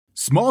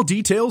Small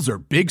details are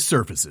big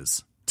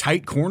surfaces.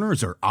 Tight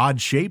corners are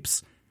odd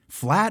shapes.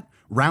 Flat,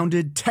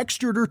 rounded,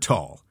 textured, or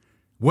tall.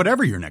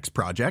 Whatever your next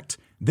project,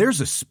 there's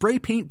a spray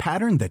paint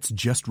pattern that's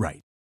just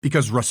right.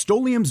 Because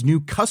Rust-Oleum's new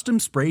Custom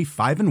Spray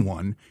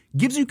 5-in-1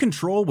 gives you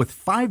control with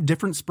 5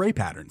 different spray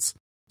patterns.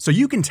 So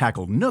you can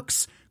tackle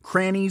nooks,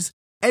 crannies,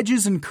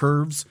 edges, and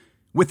curves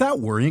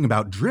without worrying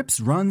about drips,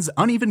 runs,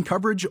 uneven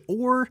coverage,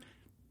 or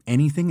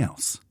anything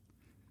else.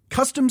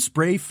 Custom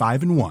Spray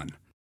 5-in-1.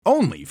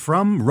 Only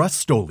from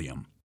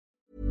Rust-Oleum.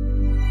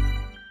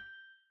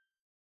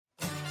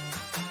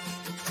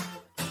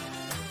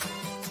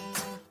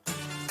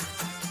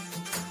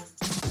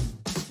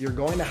 You're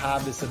going to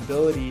have this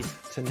ability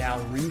to now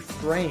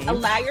reframe.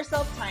 Allow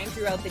yourself time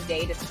throughout the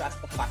day to stress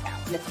the fuck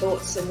out. The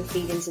thoughts and the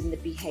feelings and the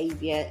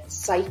behavior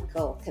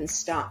cycle can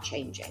start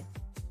changing.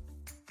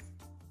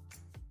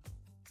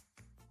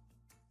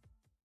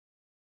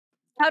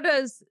 How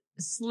does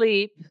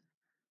sleep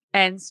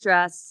and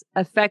stress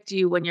affect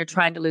you when you're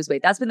trying to lose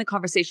weight? That's been the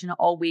conversation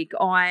all week.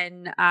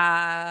 On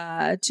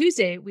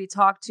Tuesday, we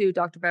talked to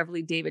Dr.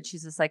 Beverly David.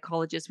 She's a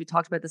psychologist. We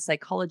talked about the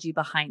psychology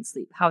behind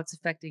sleep, how it's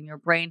affecting your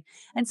brain,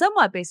 and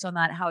somewhat based on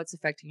that, how it's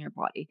affecting your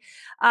body.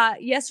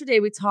 Yesterday,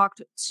 we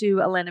talked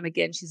to Elena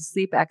McGinn. She's a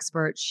sleep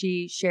expert.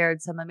 She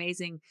shared some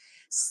amazing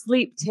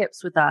sleep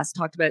tips with us,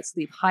 talked about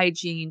sleep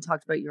hygiene,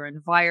 talked about your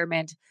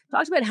environment,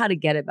 talked about how to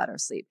get a better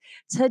sleep.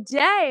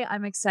 Today,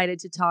 I'm excited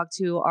to talk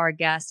to our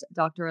guest,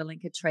 Dr.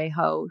 Olinca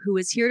Trejo, who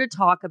is here to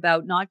talk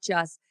about not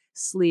just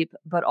sleep,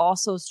 but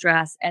also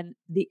stress and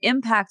the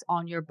impact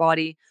on your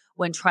body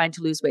when trying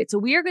to lose weight. So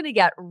we are going to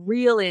get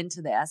real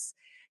into this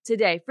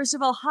today. First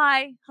of all,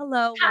 hi.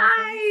 Hello.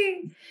 Hi.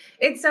 Welcome.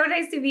 It's so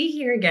nice to be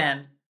here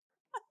again.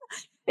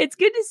 It's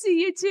good to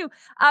see you too.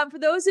 For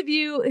those of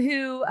you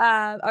who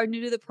are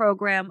new to the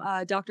program,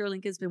 Dr.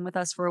 Olinca has been with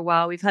us for a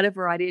while. We've had a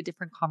variety of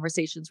different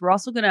conversations. We're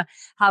also going to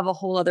have a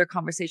whole other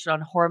conversation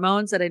on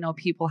hormones that I know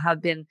people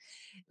have been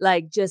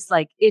just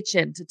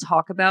itching to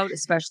talk about,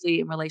 especially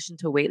in relation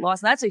to weight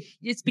loss. And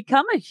it's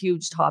become a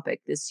huge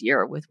topic this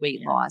year with weight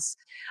loss,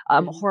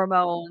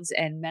 hormones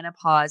and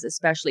menopause,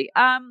 especially.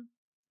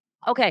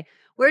 Okay,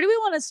 where do we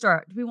want to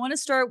start? Do we want to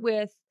start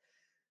with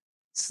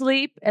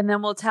sleep and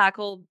then we'll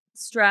tackle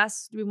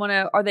stress? Do we want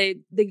to,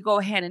 they go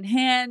hand in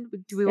hand?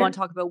 Do we want to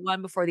talk about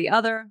one before the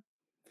other?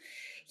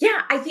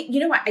 Yeah, I think, you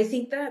know what? I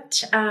think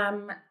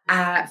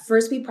that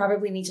first we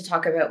probably need to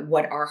talk about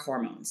what are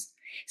hormones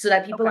so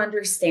that people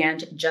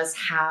understand just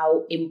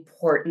how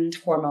important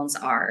hormones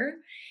are.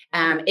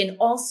 And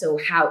also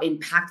how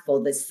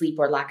impactful the sleep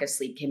or lack of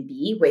sleep can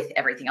be with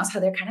everything else,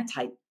 how they're kind of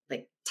tied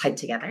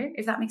together,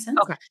 if that makes sense.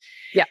 Okay.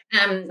 Yeah.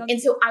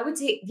 And so I would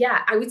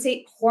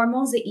say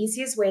hormones, the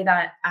easiest way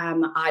that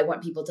I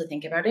want people to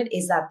think about it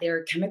is that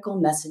they're chemical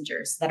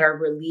messengers that are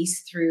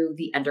released through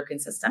the endocrine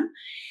system.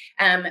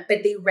 But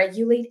they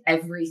regulate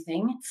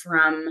everything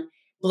from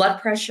blood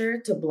pressure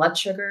to blood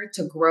sugar,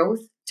 to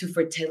growth, to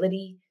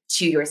fertility,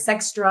 to your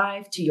sex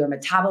drive, to your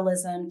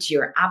metabolism, to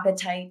your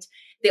appetite.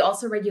 They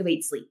also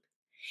regulate sleep.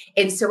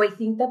 And so I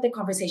think that the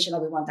conversation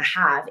that we want to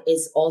have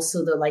is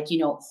also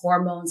the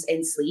hormones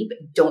and sleep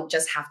don't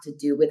just have to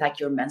do with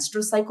your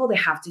menstrual cycle. They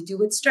have to do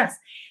with stress.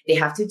 They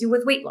have to do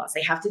with weight loss.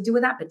 They have to do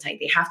with appetite.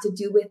 They have to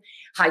do with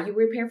how you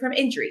repair from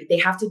injury. They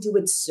have to do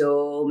with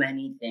so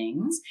many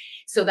things,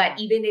 so that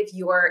even if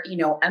you're,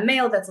 a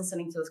male that's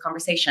listening to this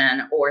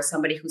conversation, or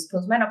somebody who's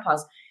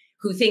postmenopause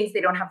who thinks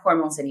they don't have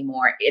hormones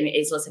anymore and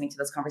is listening to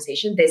this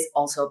conversation, this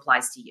also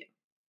applies to you.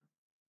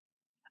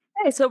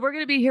 Okay, so we're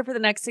going to be here for the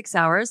next 6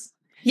 hours.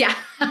 Yeah.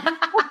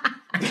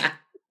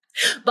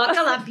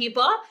 Buckle up,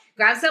 people.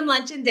 Grab some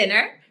lunch and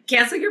dinner.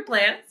 Cancel your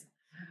plans.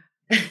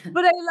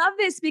 But I love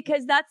this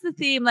because that's the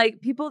theme.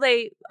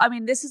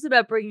 This is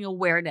about bringing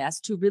awareness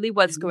to really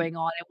what's going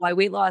on and why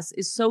weight loss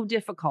is so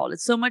difficult.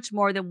 It's so much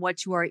more than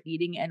what you are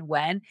eating and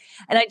when.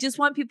 And I just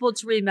want people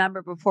to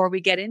remember before we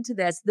get into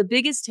this, the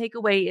biggest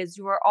takeaway is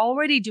you are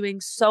already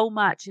doing so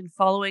much in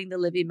following the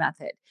Living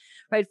Method,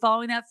 right?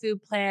 Following that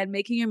food plan,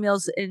 making your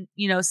meals and,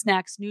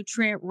 snacks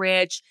nutrient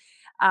rich,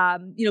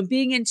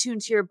 being in tune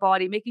to your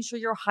body, making sure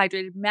you're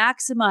hydrated,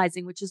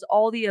 maximizing, which is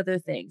all the other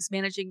things,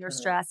 managing your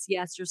stress.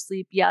 Yes. Your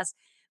sleep. Yes.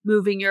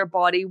 Moving your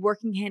body,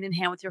 working hand in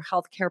hand with your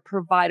healthcare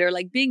provider,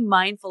 being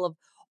mindful of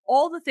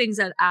all the things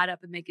that add up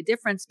and make a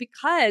difference,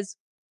 because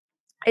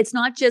it's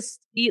not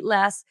just eat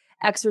less,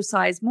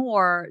 exercise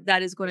more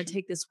that is going to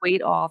take this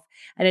weight off.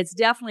 And it's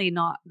definitely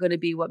not going to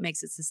be what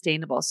makes it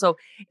sustainable. So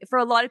for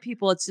a lot of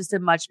people, it's just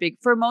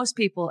for most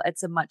people,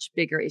 it's a much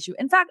bigger issue.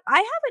 In fact, I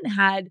haven't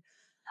had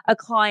a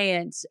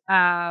client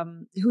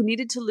who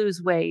needed to lose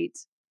weight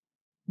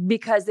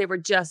because they were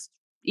just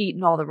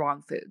eating all the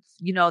wrong foods,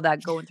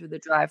 that going through the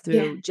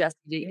drive-through, just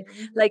eating.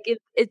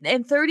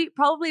 In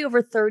probably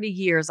over 30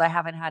 years, I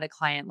haven't had a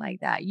client like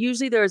that.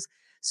 Usually there's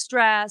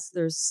stress,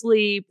 there's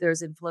sleep,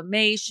 there's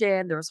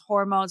inflammation, there's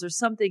hormones, there's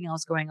something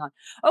else going on.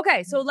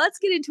 Okay. So let's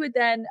get into it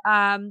then.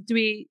 Do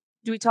we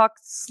talk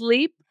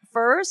sleep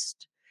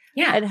first?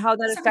 Yeah. And how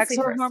that affects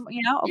our hormone?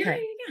 Yeah.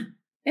 Okay.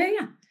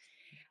 Yeah.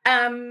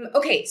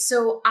 Okay,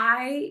 so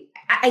I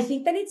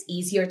think that it's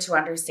easier to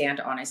understand,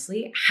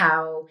 honestly,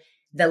 how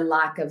the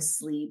lack of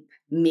sleep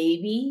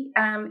maybe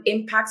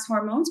impacts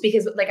hormones,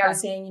 because like I was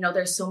saying,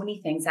 there's so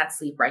many things that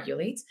sleep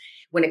regulates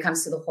when it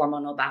comes to the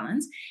hormonal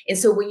balance. And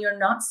so when you're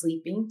not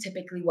sleeping,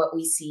 typically what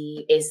we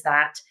see is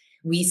that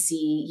we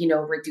see,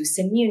 reduced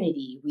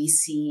immunity. We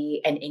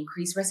see an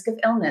increased risk of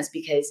illness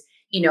because,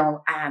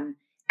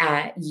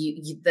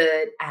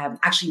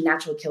 actually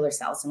natural killer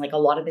cells and like a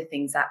lot of the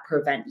things that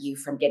prevent you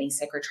from getting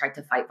sick or try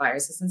to fight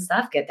viruses and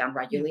stuff get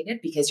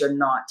downregulated because you're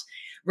not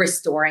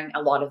restoring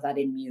a lot of that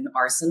immune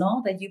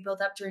arsenal that you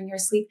build up during your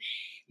sleep.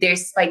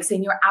 There's spikes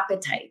in your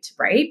appetite,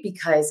 right?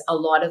 Because a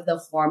lot of the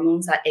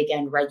hormones that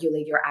again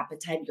regulate your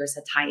appetite, your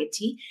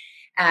satiety,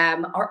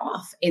 are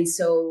off. And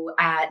so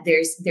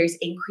there's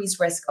increased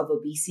risk of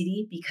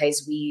obesity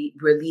because we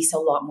release a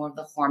lot more of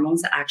the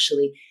hormones that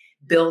actually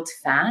build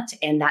fat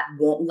and that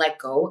won't let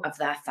go of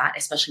that fat,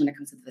 especially when it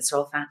comes to the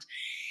visceral fat.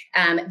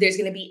 There's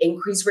going to be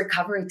increased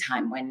recovery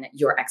time when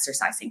you're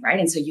exercising, right?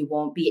 And so you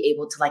won't be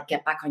able to like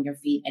get back on your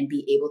feet and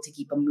be able to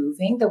keep them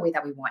moving the way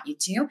that we want you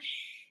to.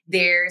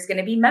 There's going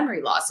to be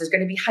memory loss. There's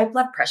going to be high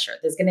blood pressure.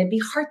 There's going to be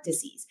heart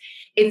disease.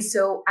 And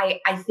so I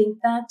think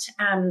that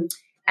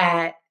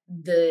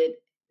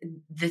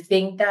the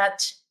thing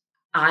that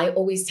I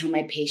always tell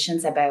my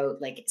patients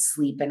about like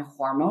sleep and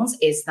hormones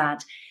is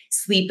that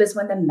sleep is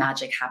when the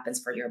magic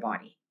happens for your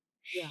body.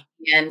 Yeah.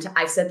 And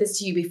I've said this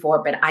to you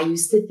before, but I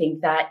used to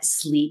think that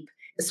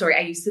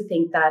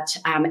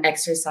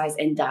exercise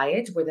and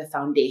diet were the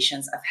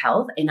foundations of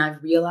health. And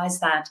I've realized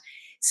that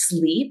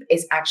sleep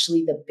is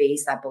actually the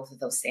base that both of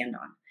those stand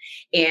on.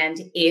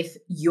 And if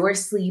your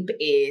sleep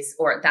is,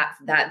 or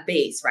that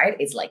base, right,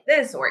 is like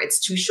this, or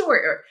it's too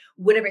short or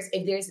whatever,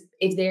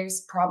 if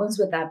there's problems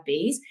with that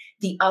base,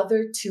 the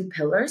other two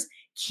pillars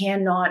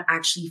cannot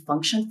actually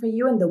function for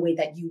you in the way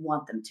that you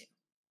want them to.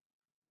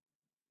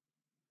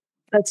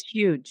 That's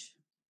huge.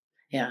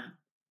 Yeah.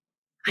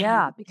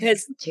 Yeah,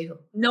 because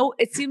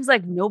it seems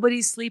like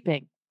nobody's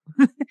sleeping.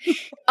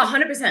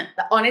 100%.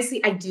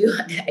 Honestly, I do.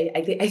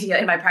 I feel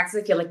in my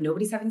practice, I feel like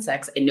nobody's having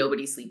sex and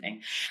nobody's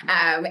sleeping.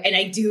 And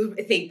I do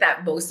think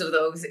that most of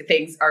those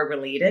things are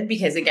related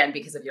because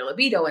of your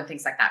libido and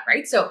things like that.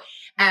 Right. So,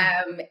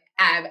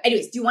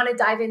 anyways, do you want to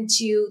dive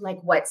into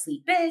like what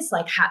sleep is,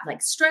 like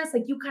stress,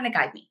 like you kind of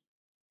guide me?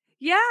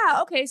 Yeah.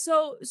 Okay.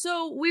 So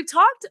we've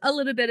talked a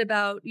little bit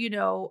about,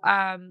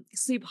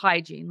 sleep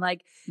hygiene,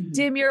 like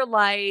dim your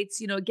lights,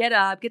 get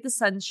up, get the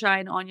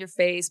sunshine on your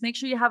face, make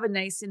sure you have a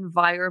nice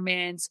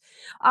environment.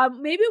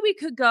 Maybe we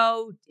could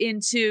go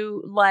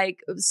into like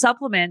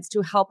supplements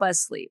to help us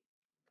sleep.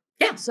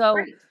 Yeah. So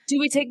do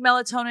we take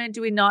melatonin?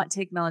 Do we not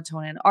take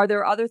melatonin? Are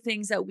there other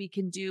things that we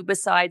can do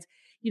besides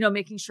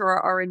making sure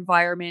our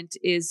environment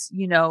is,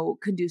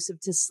 conducive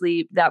to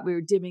sleep, that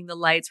we're dimming the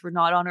lights, we're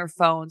not on our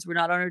phones, we're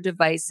not on our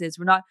devices,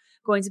 we're not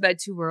going to bed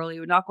too early,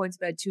 we're not going to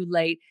bed too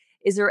late.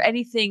 Is there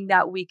anything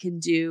that we can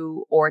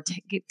do or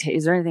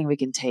is there anything we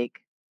can take?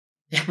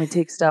 We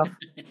take stuff.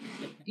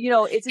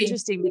 It's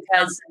interesting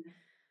because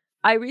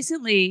I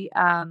recently,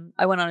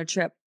 I went on a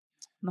trip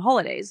on the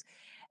holidays.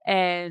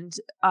 And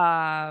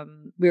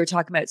we were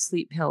talking about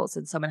sleep pills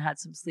and someone had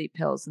some sleep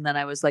pills. And then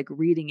I was like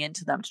reading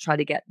into them to try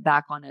to get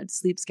back on a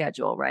sleep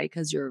schedule, right?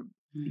 Because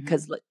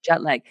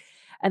jet lag.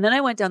 And then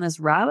I went down this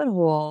rabbit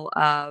hole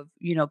of,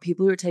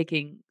 people who are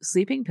taking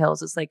sleeping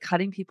pills. It's like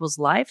cutting people's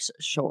lives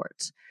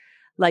short.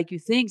 Like you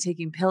think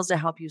taking pills to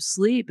help you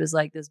sleep is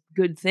like this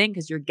good thing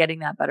because you're getting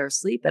that better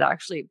sleep. But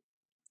actually,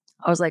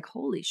 I was like,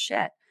 holy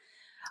shit.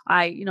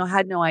 I,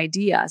 had no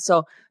idea.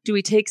 So do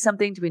we take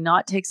something? Do we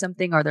not take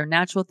something? Are there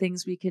natural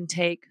things we can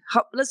take?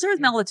 Let's start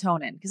with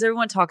melatonin because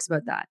everyone talks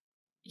about that.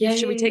 Yeah.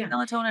 Should we take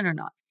melatonin or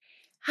not?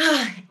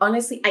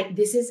 Honestly,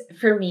 this is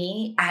for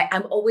me.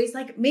 I'm always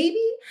like,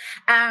 maybe.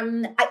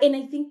 And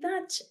I think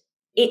that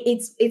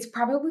it's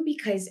probably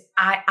because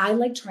I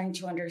like trying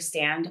to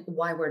understand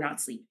why we're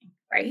not sleeping.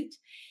 Right.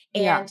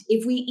 And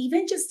if we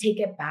even just take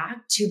it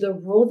back to the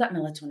role that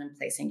melatonin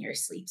plays in your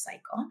sleep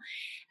cycle,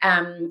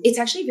 it's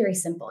actually very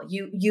simple.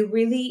 You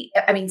really,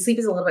 sleep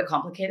is a little bit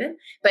complicated,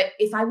 but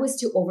if I was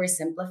to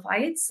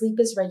oversimplify it, sleep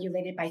is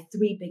regulated by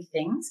three big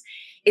things.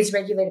 It's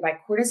regulated by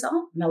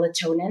cortisol,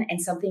 melatonin, and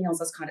something else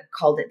that's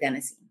called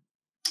adenosine.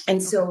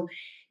 And so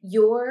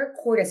your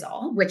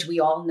cortisol, which we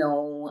all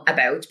know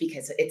about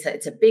because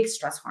it's a big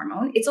stress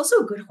hormone, it's also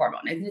a good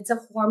hormone. And it's a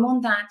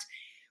hormone that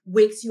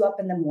wakes you up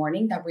in the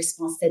morning, that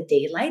responds to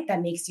daylight,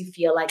 that makes you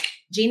feel like,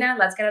 Gina,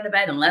 let's get out of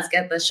bed and let's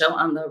get the show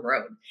on the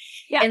road.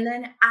 Yeah. And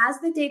then as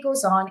the day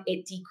goes on,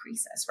 it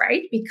decreases,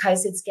 right?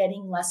 Because it's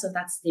getting less of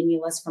that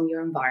stimulus from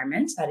your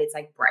environment, that it's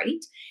like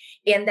bright.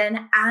 And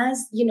then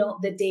as,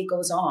 the day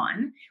goes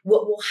on,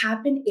 what will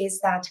happen is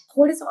that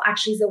cortisol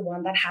actually is the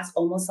one that has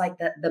almost like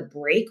the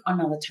brake on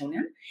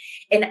melatonin.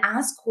 And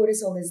as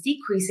cortisol is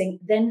decreasing,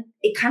 then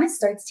it kind of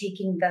starts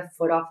taking the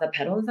foot off the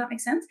pedal, if that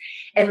makes sense.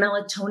 And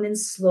melatonin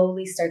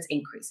slowly starts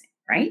increasing,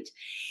 right?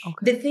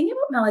 Okay. The thing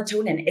about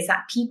melatonin is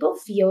that people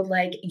feel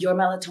like your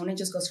melatonin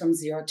just goes from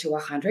 0 to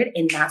 100,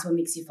 and that's what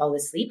makes you fall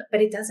asleep,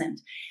 but it doesn't.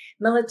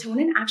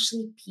 Melatonin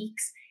actually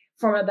peaks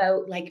from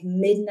about like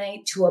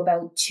midnight to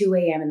about 2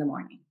 a.m. in the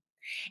morning.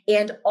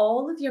 And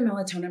all of your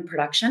melatonin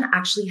production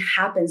actually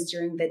happens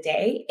during the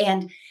day.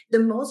 And the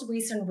most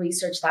recent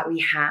research that we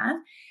have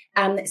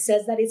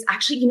says that it's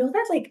actually,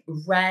 that like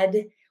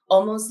red,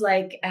 almost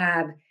like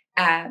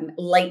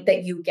light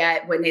that you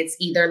get when it's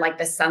either like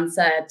the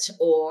sunset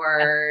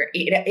or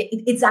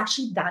it's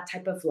actually that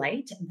type of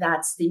light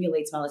that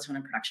stimulates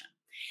melatonin production.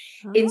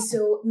 Oh. And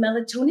so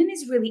melatonin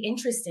is really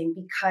interesting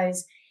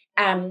because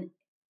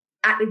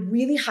at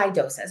really high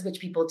doses,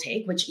 which people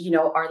take, which,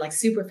 are like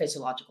super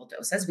physiological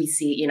doses. We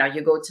see,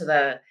 you go to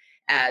the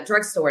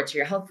drugstore, to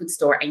your health food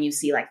store, and you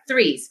see like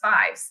 3s,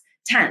 5s,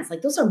 10s,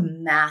 like those are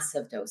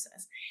massive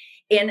doses.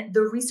 And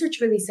the research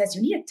really says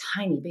you need a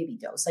tiny baby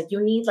dose. Like you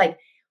need like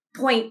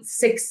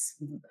 0.6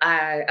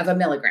 of a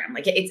milligram.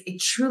 Like it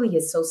truly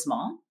is so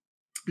small.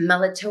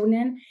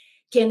 Melatonin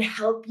can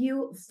help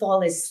you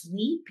fall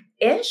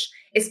asleep-ish,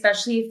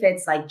 especially if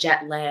it's like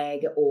jet lag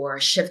or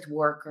shift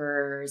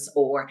workers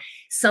or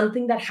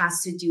something that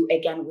has to do,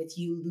 again, with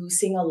you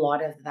losing a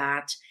lot of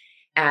that,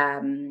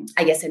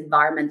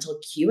 environmental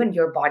cue and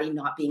your body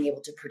not being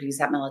able to produce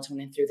that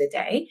melatonin through the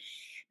day.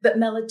 But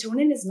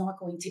melatonin is not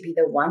going to be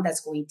the one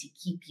that's going to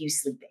keep you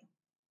sleeping.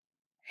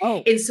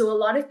 Oh. And so a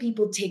lot of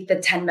people take the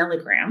 10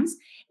 milligrams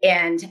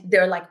and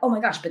they're like, oh my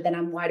gosh, but then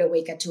I'm wide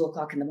awake at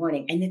 2:00 in the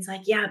morning. And it's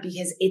like, yeah,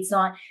 because it's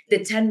not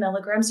the 10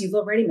 milligrams you've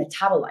already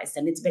metabolized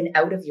and it's been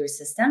out of your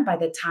system by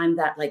the time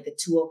that like the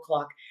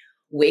 2:00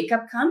 wake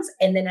up comes.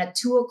 And then at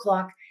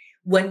 2:00,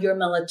 when your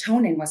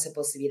melatonin was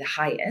supposed to be the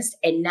highest,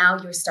 and now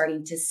you're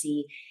starting to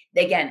see,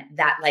 again,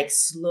 that like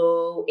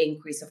slow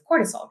increase of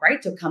cortisol,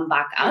 right? To come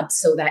back up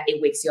so that it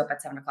wakes you up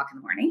at 7:00 in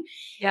the morning.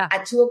 Yeah.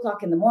 At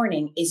 2:00 in the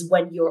morning is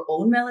when your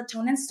own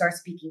melatonin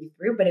starts peeking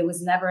through, but it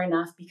was never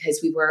enough because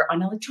we were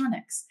on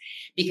electronics,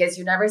 because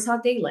you never saw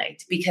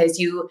daylight,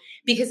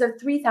 because of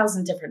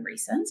 3,000 different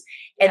reasons.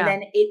 And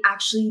then it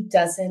actually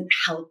doesn't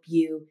help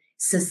you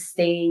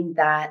sustain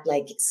that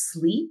like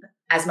sleep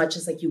as much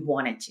as like you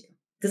want it to.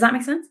 Does that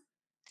make sense?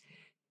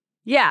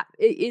 Yeah.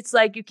 It's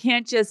like, you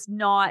can't just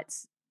not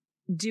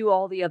do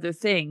all the other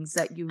things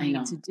that you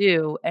need to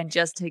do and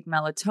just take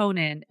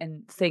melatonin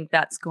and think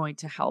that's going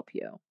to help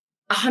you.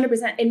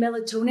 100%. And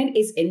melatonin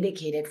is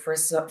indicated for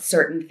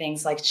certain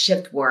things like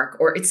shift work,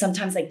 or it's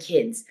sometimes like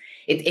kids.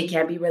 It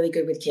can be really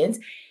good with kids.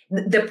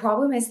 The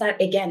problem is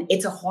that, again,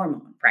 it's a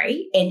hormone,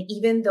 right? And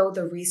even though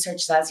the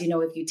research says,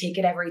 if you take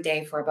it every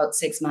day for about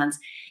 6 months,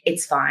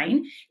 it's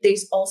fine.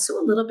 There's also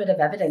a little bit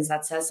of evidence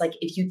that says, like,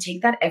 if you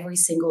take that every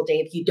single day,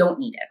 if you don't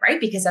need it, right?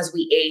 Because as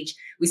we age,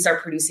 we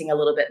start producing a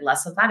little bit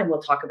less of that. And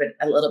we'll talk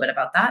a little bit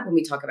about that when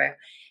we talk about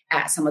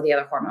some of the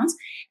other hormones.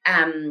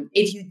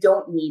 If you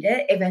don't need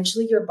it,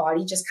 eventually your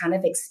body just kind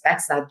of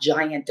expects that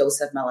giant dose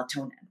of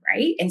melatonin,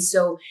 right? And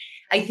so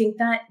I think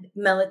that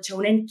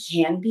melatonin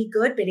can be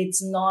good, but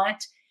it's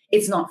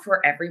not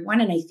for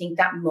everyone. And I think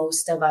that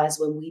most of us,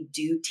 when we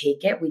do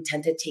take it, we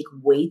tend to take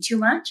way too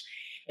much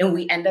and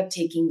we end up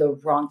taking the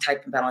wrong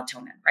type of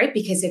melatonin, right?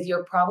 Because if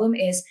your problem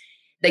is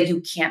that you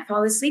can't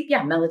fall asleep,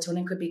 yeah,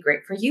 melatonin could be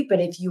great for you.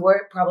 But if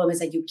your problem is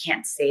that you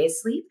can't stay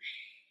asleep,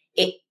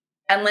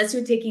 unless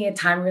you're taking a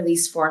time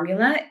release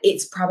formula,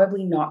 it's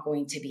probably not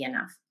going to be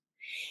enough.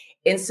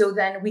 And so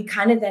then we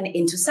kind of then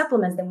into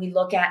supplements, then we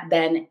look at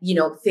then,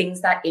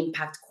 things that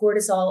impact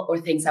cortisol or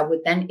things that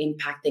would then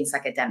impact things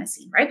like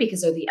adenosine, right?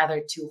 Because they're the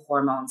other two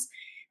hormones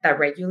that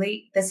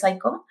regulate the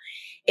cycle.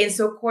 And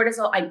so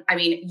cortisol, I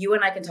mean, you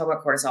and I can talk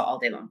about cortisol all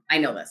day long. I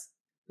know this.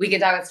 We can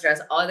talk about stress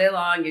all day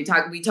long.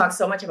 We talk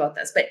so much about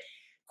this, but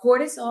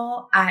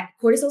cortisol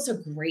is a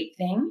great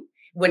thing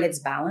when it's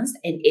balanced,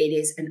 and it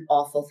is an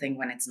awful thing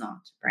when it's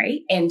not,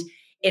 right? And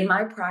in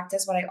my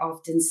practice, what I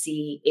often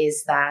see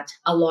is that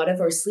a lot of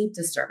our sleep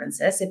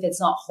disturbances, if it's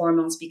not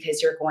hormones because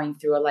you're going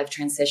through a life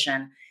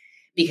transition,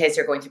 because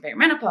you're going through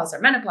perimenopause or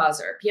menopause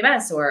or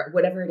PMS or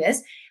whatever it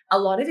is, a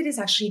lot of it is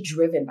actually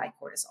driven by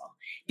cortisol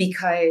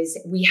because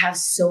we have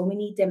so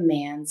many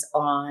demands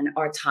on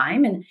our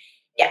time. And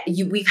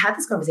we've had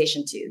this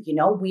conversation too,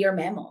 we are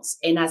mammals.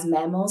 And as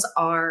mammals,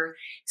 our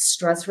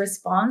stress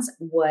response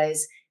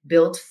was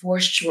built for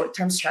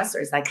short-term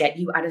stressors that get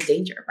you out of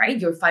danger, right?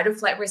 Your fight or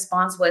flight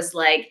response was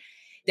like,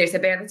 there's a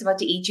bear that's about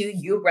to eat you,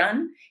 you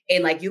run,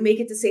 and like you make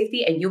it to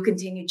safety and you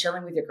continue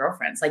chilling with your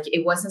girlfriends. Like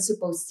it wasn't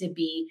supposed to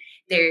be,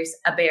 there's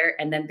a bear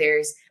and then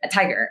there's a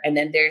tiger and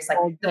then there's like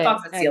the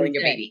fox that's stealing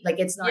your baby. Like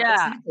it's not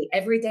exactly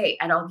every day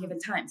at all given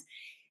times.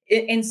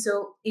 And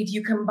so if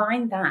you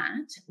combine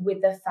that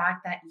with the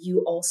fact that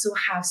you also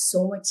have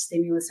so much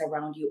stimulus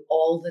around you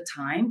all the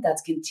time,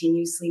 that's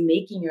continuously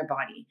making your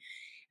body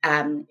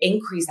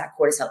increase that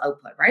cortisol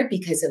output, right?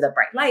 Because of the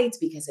bright lights,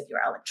 because of your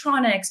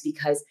electronics,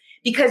 because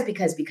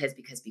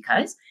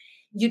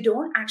you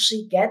don't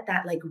actually get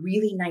that like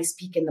really nice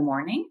peak in the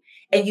morning.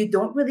 And you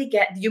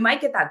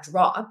might get that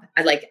drop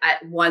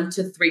at 1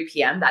 to 3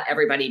 p.m. that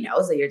everybody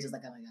knows that you're just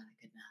like, oh my God,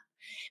 I could nap.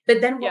 But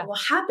then what will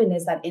happen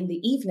is that in the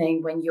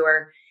evening when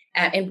you're,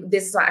 and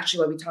this is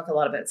actually why we talk a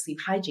lot about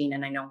sleep hygiene.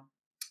 And I know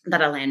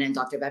that Alana and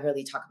Dr.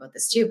 Beverly talk about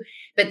this too,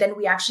 but then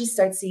we actually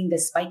start seeing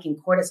this spike in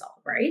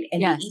cortisol, right?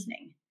 In the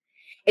evening.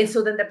 And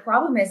so then the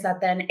problem is that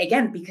then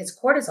again, because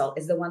cortisol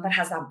is the one that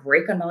has that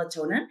break on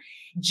melatonin,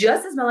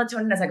 just as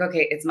melatonin is like,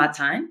 okay, it's my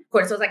time.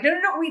 Cortisol is like, no,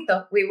 wait,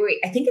 though. Wait.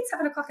 I think it's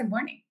 7 o'clock in the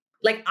morning.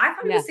 Like I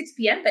thought it was 6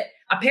 p.m., but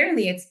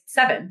apparently it's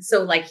 7.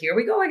 So like, here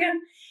we go again.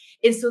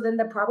 And so then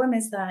the problem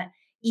is that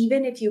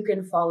even if you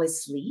can fall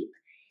asleep,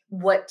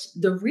 what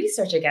the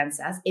research again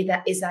says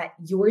is that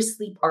your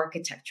sleep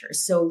architecture,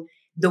 so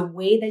the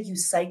way that you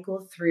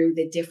cycle through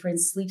the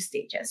different sleep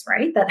stages,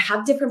 right, that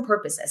have different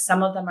purposes.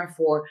 Some of them are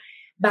for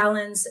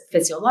balance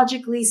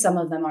physiologically, some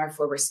of them are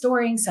for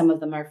restoring, some of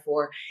them are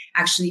for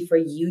actually for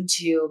you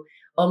to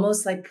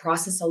almost like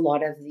process a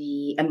lot of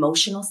the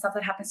emotional stuff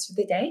that happens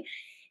through the day.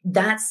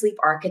 That sleep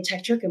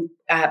architecture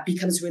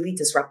becomes really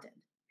disrupted.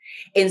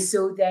 And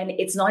so then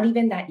it's not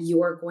even that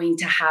you're going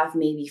to have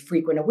maybe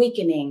frequent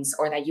awakenings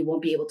or that you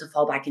won't be able to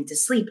fall back into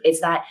sleep.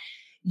 It's that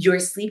your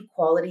sleep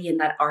quality and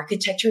that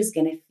architecture is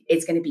going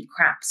to be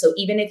crap. So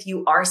even if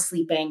you are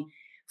sleeping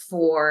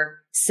for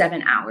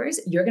 7 hours,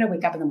 you're going to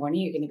wake up in the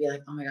morning, you're going to be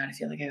like, oh my God, I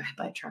feel like I got hit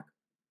by a truck.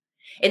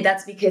 And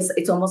that's because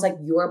it's almost like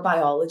your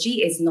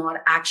biology is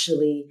not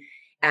actually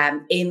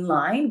in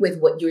line with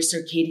what your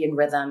circadian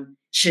rhythm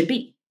should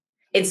be.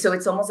 And so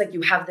it's almost like you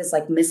have this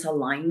like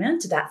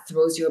misalignment that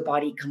throws your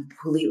body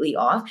completely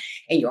off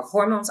and your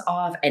hormones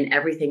off and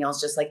everything else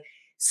just like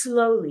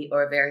slowly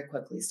or very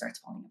quickly starts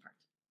falling apart.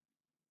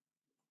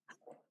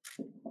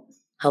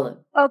 Hello.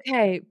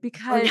 Okay,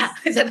 because yeah.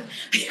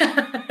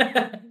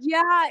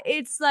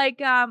 it's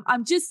like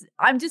I'm just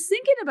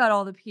thinking about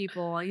all the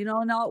people,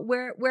 not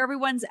where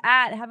everyone's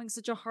at having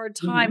such a hard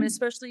time, and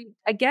especially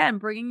again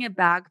bringing it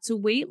back to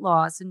weight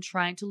loss and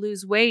trying to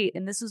lose weight.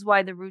 And this is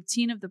why the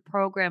routine of the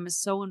program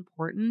is so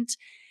important,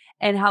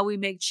 and how we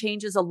make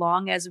changes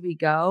along as we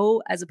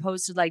go, as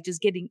opposed to like just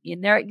getting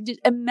in there. Just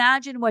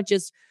imagine what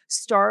just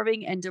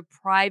starving and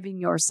depriving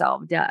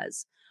yourself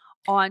does,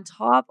 on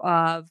top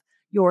of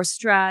your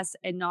stress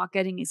and not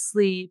getting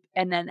sleep,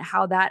 and then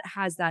how that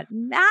has that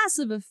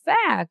massive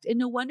effect. And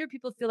no wonder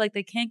people feel like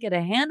they can't get a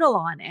handle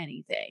on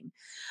anything.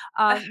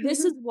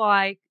 This is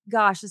why,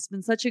 gosh, it's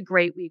been such a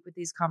great week with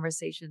these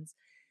conversations.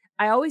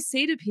 I always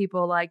say to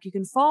people, like, you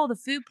can follow the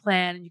food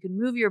plan and you can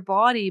move your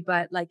body,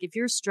 but like if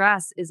your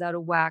stress is out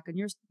of whack and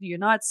you're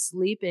not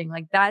sleeping,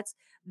 like that's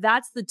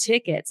the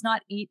ticket. It's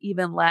not eat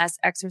even less,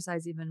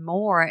 exercise even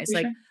more. It's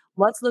like,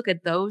 let's look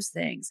at those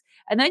things.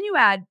 And then you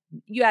add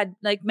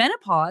like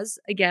menopause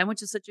again,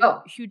 which is such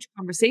a huge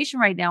conversation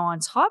right now on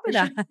top of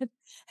that.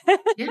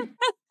 Yeah.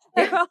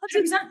 We're all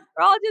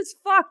just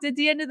fucked at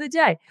the end of the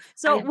day.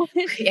 So what?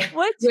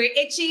 We're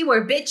itchy,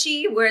 we're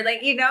bitchy, we're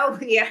like,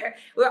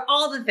 we're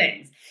all the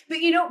things. But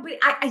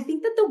I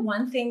think that the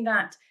one thing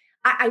that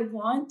I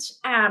want,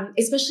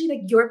 especially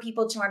like your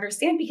people to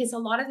understand, because a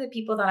lot of the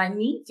people that I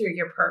meet through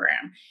your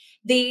program,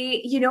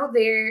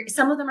 they're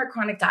some of them are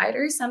chronic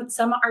dieters.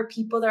 Some are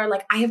people that are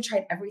like, I have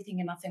tried everything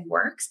and nothing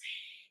works.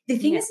 The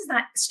thing is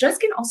that stress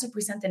can also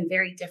present in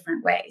very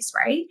different ways,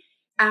 right?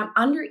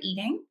 Under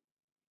eating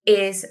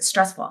is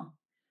stressful.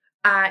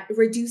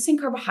 Reducing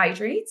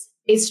carbohydrates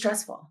is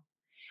stressful.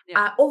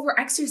 Over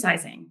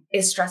exercising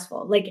is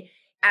stressful. Like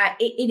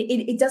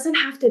it doesn't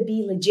have to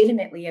be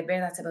legitimately a bear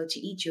that's about to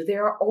eat you.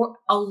 There are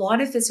a lot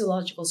of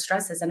physiological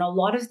stresses and a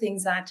lot of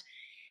things that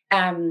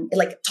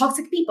like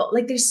toxic people.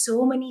 Like there's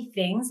so many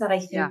things that I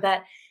think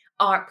that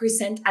are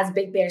present as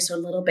big bears or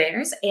little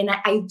bears. And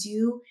I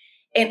do,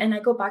 and I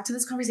go back to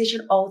this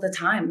conversation all the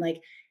time.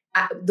 Like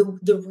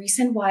the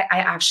reason why I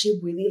actually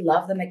really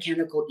love the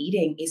mechanical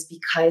eating is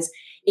because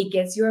it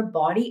gets your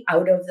body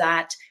out of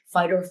that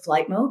fight or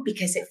flight mode,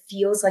 because it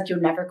feels like you're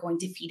never going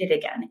to feed it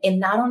again.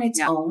 And that on its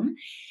own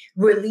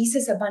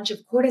releases a bunch of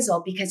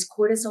cortisol, because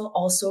cortisol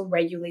also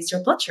regulates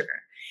your blood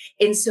sugar.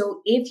 And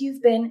so if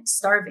you've been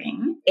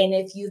starving and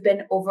if you've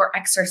been over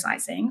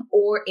exercising,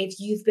 or if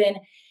you've been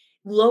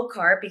low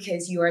carb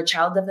because you're a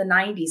child of the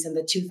 90s and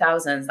the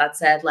 2000s that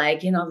said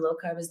like, low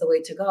carb is the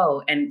way to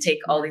go and take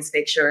all these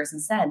fake sugars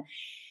instead,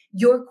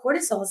 your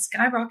cortisol is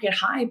skyrocket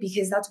high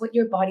because that's what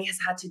your body has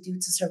had to do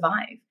to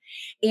survive.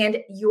 And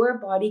your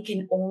body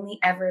can only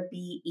ever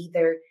be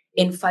either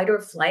in fight or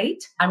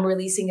flight, I'm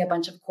releasing a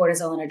bunch of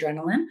cortisol and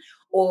adrenaline,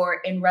 or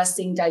in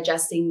resting,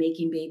 digesting,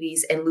 making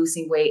babies and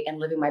losing weight and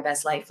living my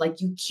best life. Like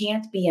you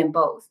can't be in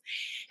both.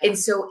 And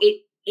so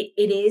it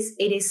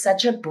is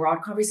such a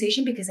broad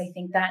conversation, because I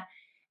think that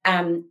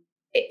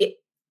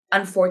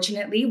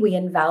unfortunately, we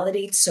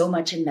invalidate so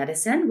much in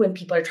medicine when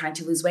people are trying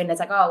to lose weight. And it's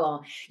like, oh,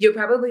 well, you're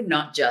probably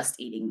not just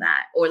eating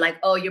that. Or like,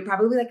 oh, you're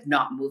probably like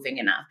not moving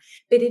enough.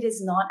 But it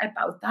is not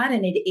about that.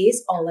 And it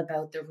is all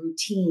about the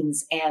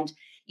routines and,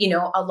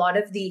 a lot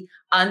of the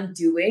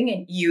undoing.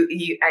 And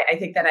I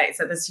think that I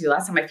said this to you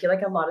last time. I feel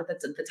like a lot of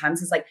the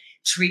times is like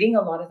treating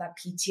a lot of that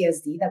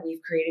PTSD that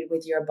we've created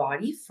with your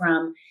body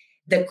from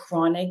the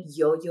chronic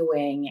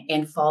yo-yoing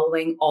and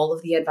following all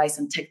of the advice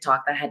on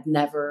TikTok that had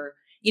never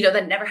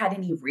had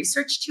any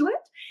research to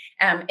it.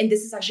 And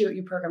this is actually what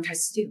your program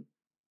tries to do,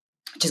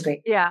 which is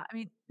great. Yeah. I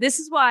mean, this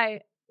is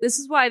why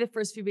the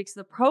first few weeks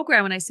of the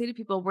program, when I say to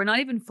people, we're not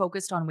even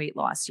focused on weight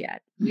loss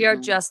yet. We are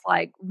just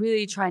like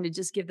really trying to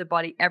just give the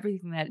body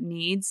everything that it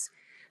needs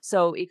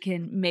So it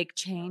can make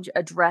change,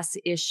 address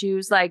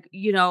issues, like,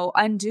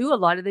 undo a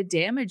lot of the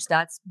damage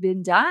that's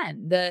been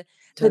done. The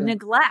Totally.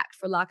 neglect,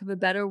 for lack of a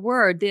better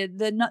word,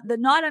 the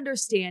not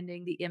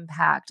understanding the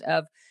impact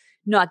of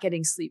not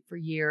getting sleep for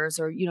years,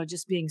 or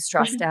just being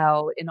stressed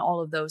out, and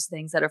all of those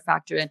things that are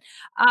factored in.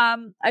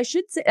 I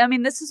should say, I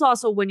mean, this is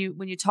also when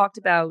you talked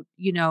about,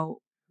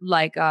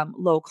 like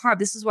low carb.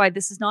 This is why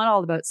this is not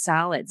all about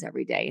salads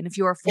every day. And if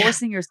you are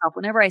forcing yourself,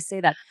 whenever I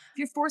say that, if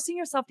you're forcing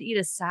yourself to eat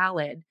a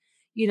salad,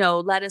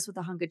 lettuce with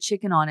a hunk of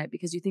chicken on it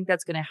because you think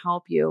that's going to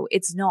help you,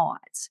 it's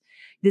not.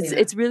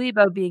 It's really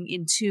about being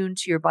in tune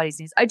to your body's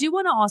needs. I do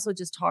want to also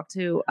just talk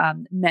to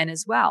men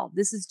as well.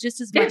 This is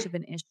just as much of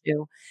an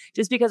issue.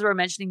 Just because we're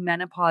mentioning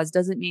menopause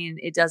doesn't mean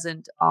it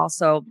doesn't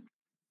also,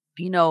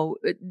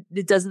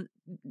 it doesn't,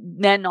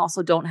 men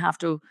also don't have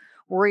to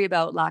worry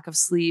about lack of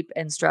sleep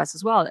and stress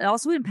as well. It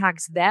also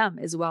impacts them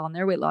as well on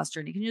their weight loss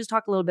journey. Can you just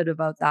talk a little bit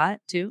about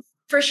that too?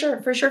 For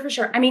sure.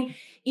 I mean,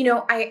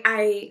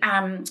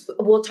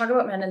 we'll talk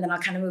about men, and then I'll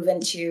kind of move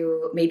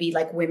into maybe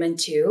like women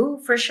too,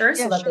 for sure,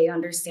 so that they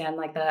understand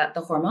like the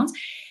hormones.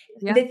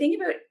 Yeah. The thing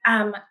about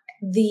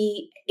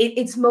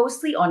it's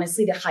mostly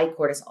honestly the high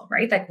cortisol,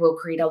 right? Like will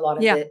create a lot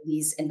of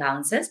these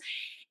imbalances.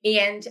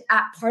 And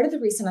part of the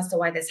reason as to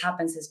why this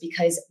happens is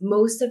because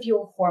most of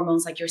your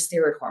hormones, like your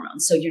steroid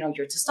hormones, so your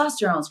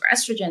testosterones, or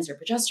estrogens, or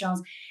progesterones,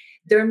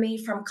 they're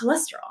made from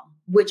cholesterol,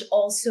 which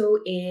also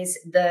is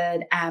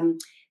the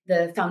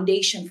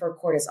foundation for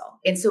cortisol.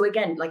 And so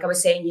again, like I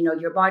was saying,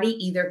 your body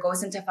either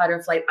goes into fight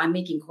or flight, I'm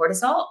making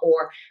cortisol,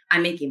 or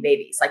I'm making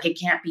babies. Like it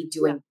can't be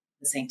doing at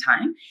the same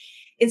time.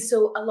 And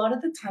so a lot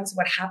of the times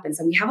what happens,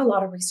 and we have a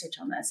lot of research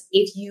on this,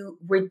 if you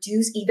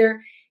reduce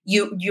either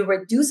you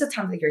reduce the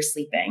time that you're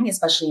sleeping,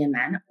 especially in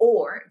men,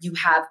 or you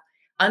have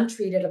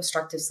untreated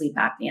obstructive sleep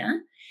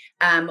apnea,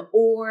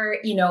 or,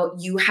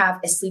 you have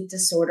a sleep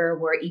disorder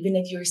where even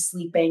if you're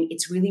sleeping,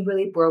 it's really,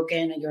 really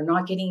broken and you're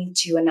not getting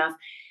into enough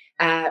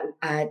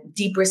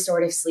deep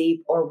restorative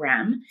sleep or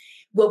REM,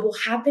 what will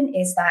happen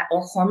is that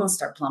our hormones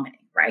start plummeting,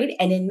 right?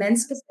 And in men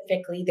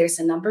specifically, there's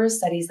a number of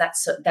studies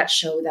that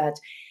show that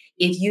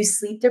if you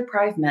sleep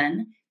deprive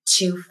men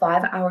to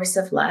 5 hours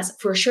of less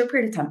for a short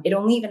period of time, it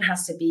only even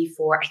has to be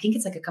for, I think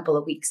it's like a couple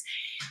of weeks,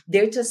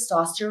 their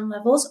testosterone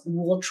levels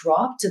will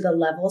drop to the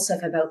levels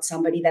of about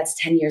somebody that's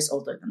 10 years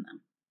older than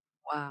them.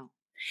 Wow.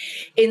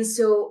 And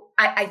so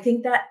I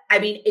think that, I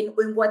mean,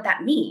 in what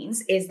that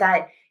means is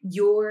that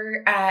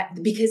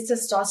because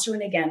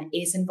testosterone, again,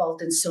 is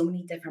involved in so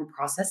many different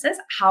processes,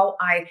 how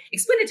I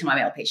explain it to my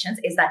male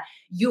patients is that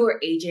you're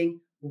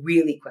aging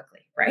really quickly,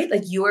 right?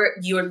 Like you're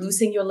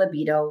losing your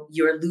libido,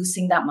 you're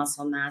losing that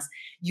muscle mass,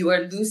 you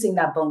are losing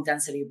that bone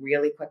density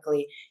really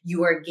quickly.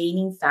 You are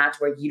gaining fat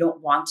where you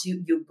don't want to.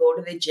 You go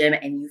to the gym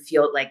and you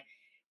feel like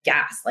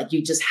gas, like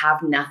you just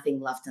have nothing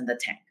left in the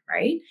tank,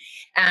 right?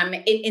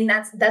 And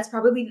that's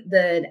probably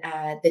the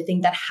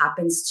thing that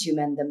happens to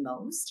men the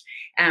most.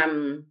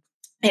 And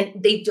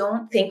they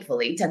don't,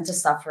 thankfully, tend to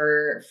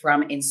suffer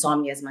from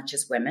insomnia as much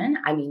as women.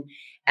 I mean,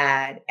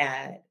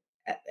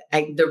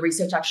 the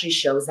research actually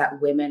shows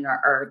that women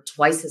are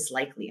twice as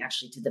likely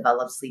actually to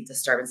develop sleep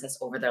disturbances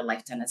over their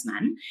lifetime as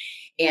men.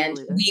 And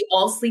we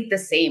all sleep the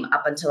same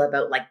up until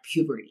about like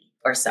puberty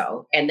or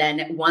so. And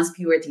then once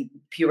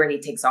puberty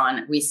takes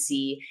on, we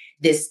see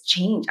this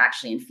change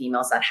actually in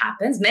females that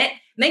happens. Men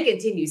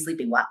continue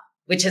sleeping well,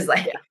 which is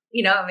like,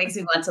 it makes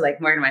me want to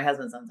like murder my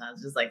husband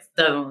sometimes, just like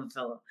stuff on the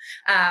pillow.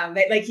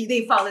 But like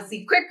they fall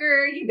asleep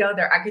quicker,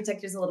 their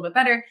architecture is a little bit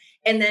better.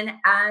 And then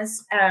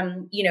as,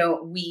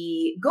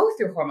 we go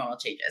through hormonal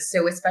changes.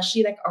 So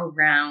especially like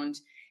around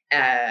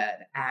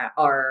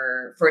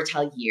our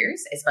fertile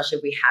years, especially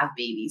if we have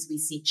babies, we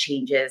see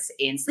changes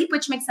in sleep,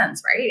 which makes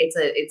sense, right?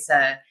 It's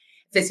a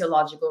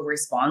physiological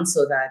response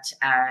so that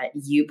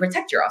you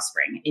protect your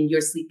offspring and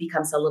your sleep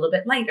becomes a little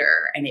bit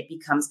lighter and it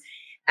becomes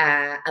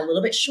a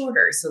little bit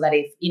shorter so that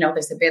if,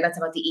 there's a bear that's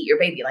about to eat your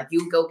baby, like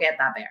you go get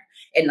that bear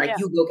and like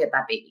you go get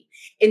that baby.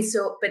 And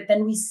so, but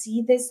then we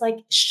see this like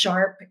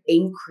sharp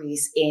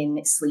increase in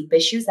sleep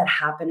issues that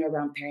happen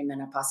around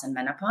perimenopause and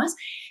menopause.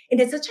 And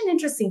it's such an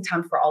interesting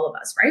time for all of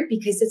us, right?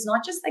 Because it's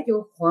not just like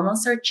your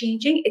hormones are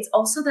changing. It's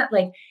also that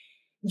like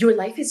your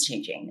life is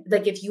changing.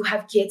 Like if you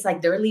have kids,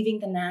 like they're leaving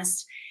the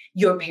nest,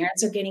 your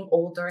parents are getting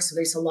older. So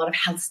there's a lot of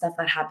health stuff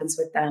that happens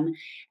with them.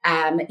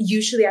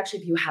 Usually actually,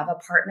 if you have a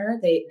partner,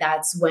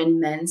 that's when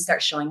men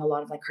start showing a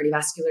lot of like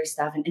cardiovascular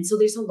stuff. And so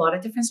there's a lot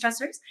of different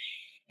stressors.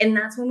 And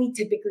that's when we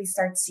typically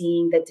start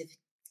seeing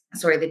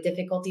the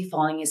difficulty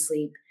falling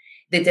asleep,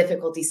 the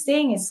difficulty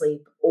staying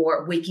asleep,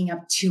 or waking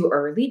up too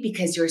early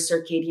because your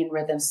circadian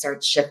rhythm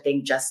starts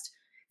shifting just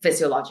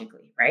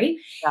physiologically, right?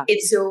 Yeah.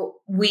 And so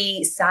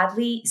we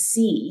sadly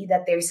see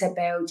that there's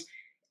about,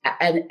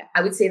 and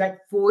I would say like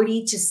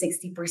 40 to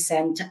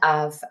 60%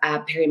 of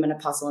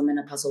perimenopausal and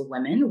menopausal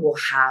women will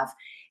have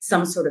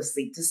some sort of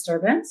sleep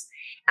disturbance.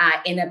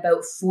 And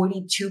about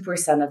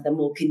 42% of them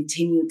will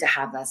continue to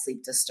have that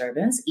sleep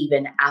disturbance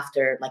even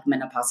after like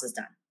menopause is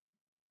done.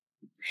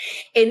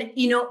 And,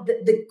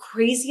 the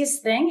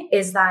craziest thing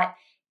is that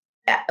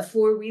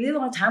for a really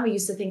long time, we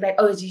used to think like,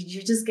 oh,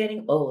 you're just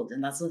getting old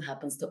and that's what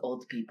happens to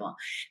old people.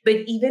 But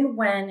even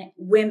when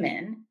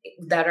women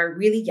that are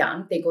really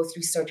young, they go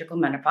through surgical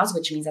menopause,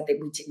 which means that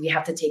we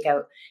have to take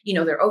out,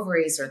 their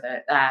ovaries or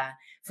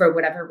for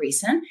whatever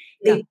reason,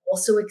 they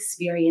also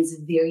experience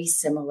very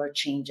similar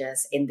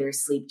changes in their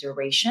sleep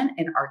duration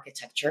and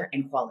architecture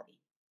and quality.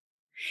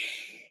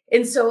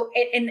 And so,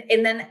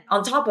 and then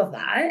on top of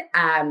that,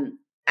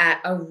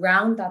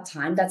 around that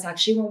time, that's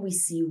actually when we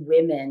see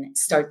women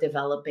start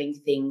developing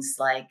things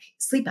like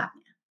sleep apnea,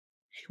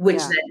 which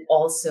then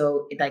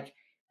also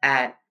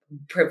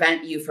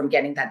prevent you from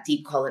getting that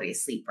deep quality of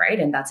sleep, right?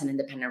 And that's an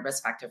independent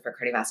risk factor for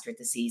cardiovascular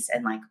disease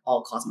and like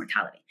all-cause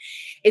mortality.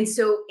 And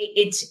so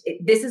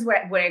this is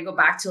where I go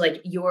back to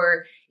like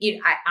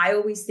I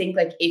always think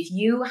like if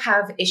you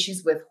have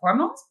issues with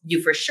hormones,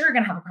 you for sure are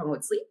going to have a problem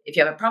with sleep. If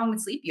you have a problem with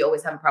sleep, you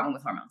always have a problem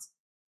with hormones.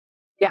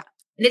 Yeah.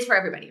 And it's for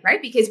everybody,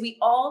 right? Because we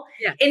all,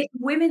 and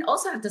women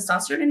also have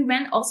testosterone and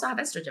men also have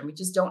estrogen. We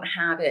just don't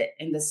have it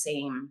in the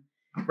same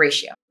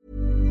ratio.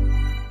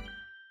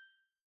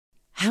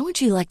 How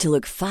would you like to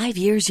look 5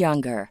 years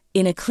younger?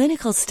 In a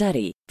clinical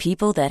study,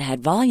 people that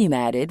had volume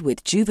added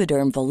with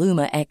Juvederm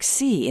Voluma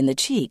XC in the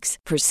cheeks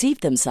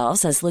perceived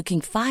themselves as looking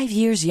 5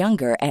 years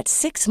younger at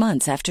 6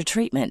 months after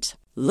treatment.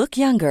 Look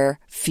younger,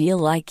 feel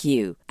like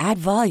you. Add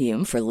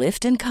volume for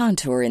lift and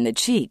contour in the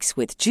cheeks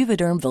with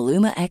Juvederm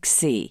Voluma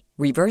XC.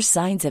 Reverse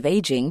signs of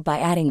aging by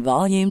adding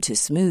volume to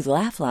smooth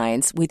laugh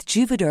lines with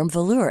Juvederm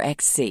Volure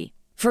XC.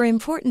 For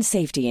important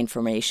safety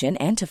information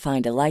and to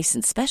find a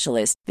licensed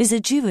specialist,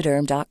 visit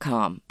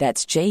Juvederm.com.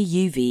 That's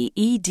JUVEDERM.com.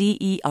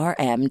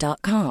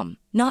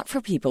 Not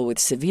for people with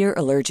severe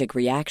allergic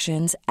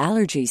reactions,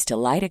 allergies to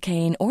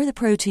lidocaine, or the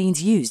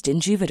proteins used in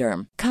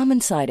Juvederm.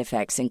 Common side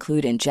effects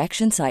include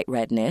injection site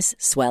redness,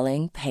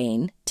 swelling,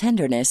 pain,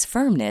 tenderness,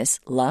 firmness,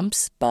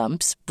 lumps,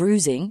 bumps,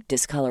 bruising,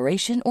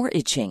 discoloration, or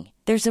itching.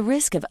 There's a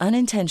risk of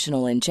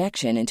unintentional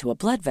injection into a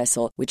blood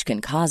vessel, which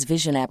can cause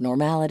vision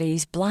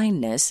abnormalities,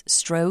 blindness,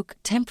 stroke,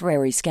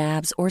 temporary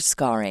scabs, or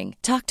scarring.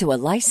 Talk to a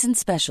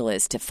licensed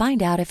specialist to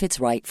find out if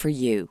it's right for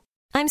you.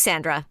 I'm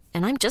Sandra,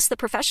 and I'm just the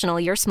professional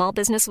your small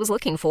business was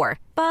looking for.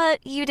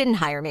 But you didn't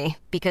hire me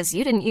because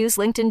you didn't use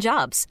LinkedIn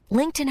Jobs.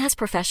 LinkedIn has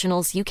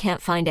professionals you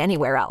can't find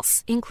anywhere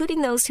else,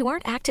 including those who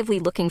aren't actively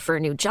looking for a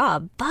new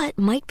job, but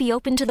might be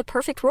open to the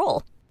perfect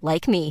role,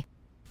 like me.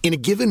 In a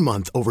given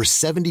month, over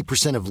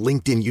 70% of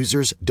LinkedIn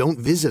users don't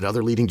visit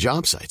other leading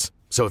job sites.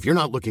 So if you're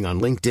not looking on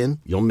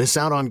LinkedIn, you'll miss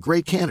out on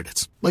great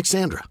candidates like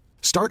Sandra.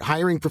 Start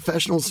hiring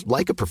professionals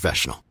like a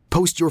professional.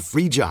 Post your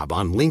free job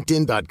on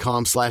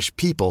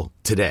linkedin.com/people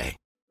today.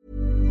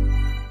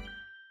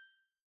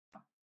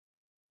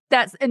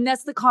 That's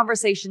the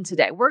conversation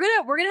today. We're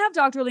gonna have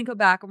Dr. Olinca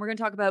back, and we're gonna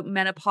talk about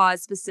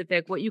menopause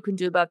specific, what you can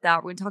do about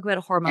that. We're gonna talk about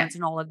hormones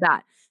and all of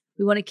that.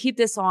 We want to keep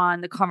this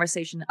on the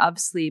conversation of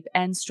sleep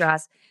and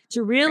stress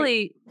to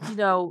really,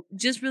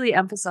 just really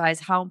emphasize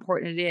how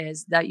important it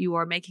is that you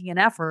are making an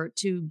effort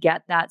to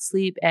get that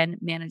sleep and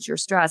manage your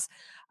stress.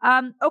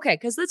 Okay,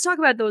 because let's talk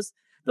about those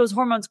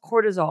hormones,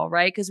 cortisol,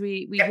 right? Because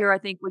we hear, I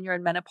think, when you're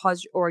in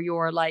menopause or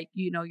you're like,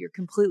 you're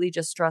completely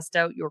just stressed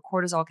out, your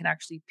cortisol can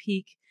actually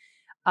peak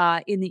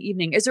in the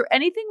evening. Is there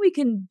anything we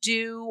can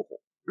do?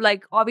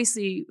 Like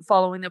obviously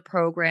following the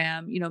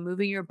program,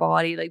 moving your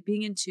body, like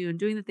being in tune,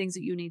 doing the things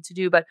that you need to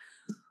do. But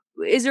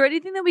is there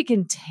anything that we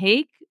can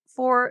take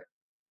for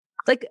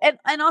like,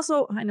 and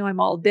also I know I'm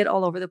a bit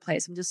all over the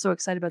place. I'm just so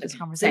excited about this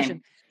conversation.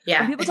 Same.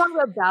 Yeah. When people talk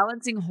about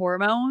balancing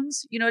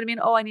hormones, you know what I mean?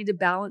 Oh, I need to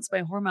balance my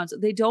hormones.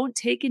 They don't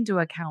take into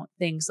account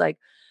things like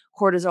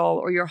cortisol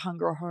or your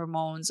hunger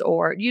hormones,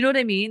 or you know what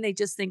I mean? They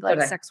just think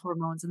like sex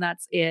hormones and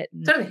that's it.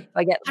 And if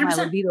I get 100%.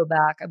 My libido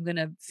back, I'm going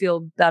to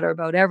feel better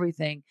about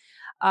everything.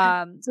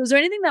 So is there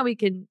anything that we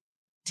can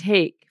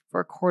take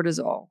for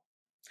cortisol?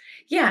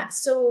 Yeah.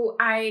 So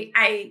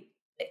I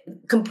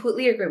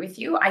completely agree with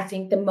you. I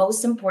think the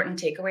most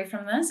important takeaway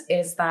from this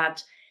is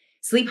that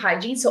sleep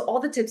hygiene. So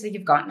all the tips that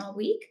you've gotten all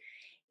week,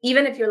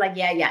 even if you're like,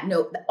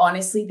 no,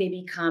 honestly, they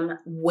become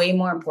way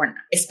more important,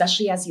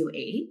 especially as you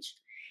age.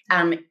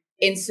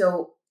 And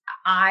so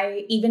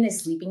even a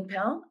sleeping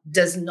pill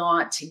does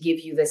not give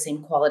you the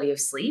same quality of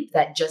sleep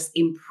that just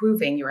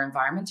improving your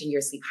environment and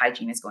your sleep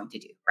hygiene is going to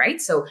do,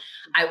 right? So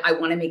I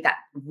want to make that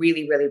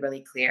really, really,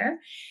 really clear.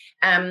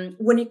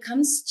 When it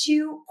comes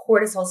to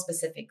cortisol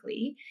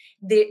specifically,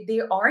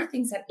 there are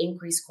things that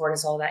increase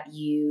cortisol that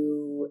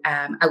you,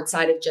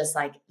 outside of just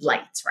like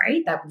lights,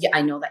 right? That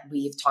I know that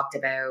we've talked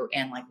about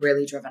and like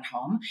really driven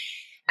home.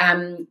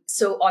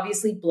 So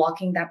obviously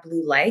blocking that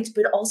blue light,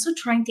 but also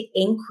trying to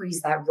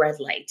increase that red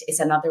light is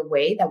another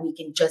way that we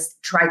can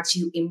just try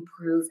to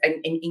improve and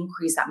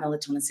increase that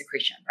melatonin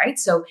secretion, right?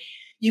 So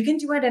you can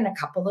do it in a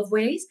couple of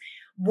ways.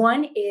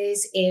 One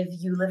is if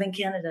you live in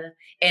Canada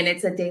and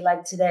it's a day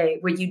like today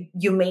where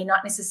you may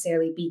not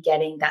necessarily be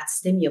getting that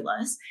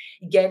stimulus,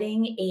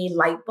 getting a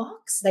light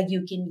box that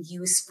you can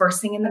use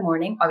first thing in the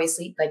morning,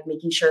 obviously like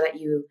making sure that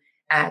you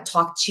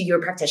talk to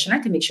your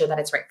practitioner to make sure that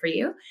it's right for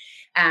you.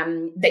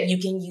 that you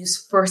can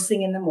use first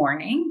thing in the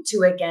morning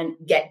to, again,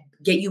 get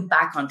you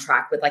back on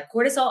track with like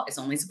cortisol is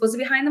only supposed to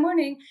be high in the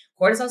morning.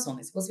 Cortisol is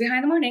only supposed to be high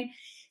in the morning.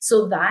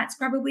 So that's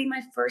probably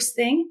my first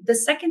thing. The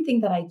second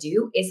thing that I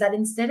do is that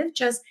instead of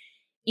just,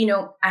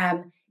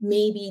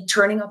 maybe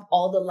turning off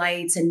all the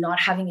lights and not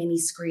having any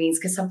screens,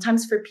 because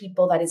sometimes for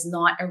people that is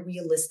not a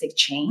realistic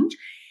change,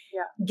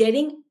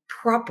 getting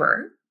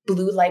proper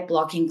blue light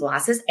blocking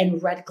glasses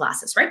and red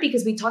glasses, right?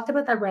 Because we talked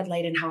about that red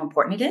light and how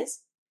important it is.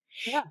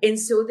 Yeah. And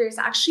so there's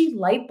actually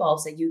light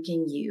bulbs that you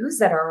can use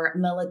that are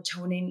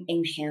melatonin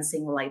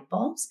enhancing light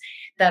bulbs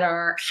that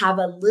have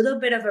a little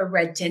bit of a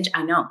red tinge.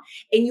 I know.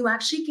 And you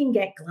actually can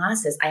get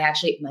glasses.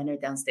 Mine are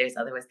downstairs.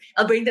 Otherwise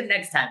I'll bring them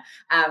next time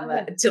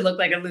to look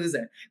like a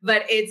loser.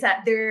 But it's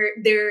they're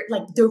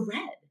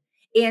red.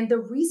 And the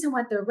reason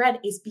why they're red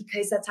is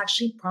because that's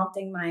actually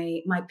prompting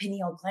my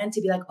pineal gland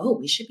to be like, oh,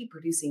 we should be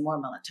producing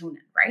more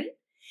melatonin, right?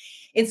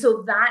 And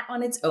so that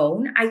on its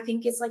own, I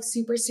think is like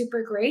super,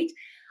 super great.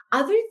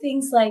 Other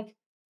things like,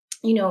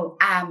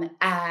 and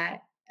I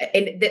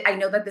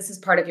know that this is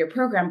part of your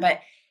program, but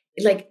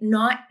like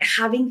not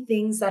having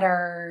things that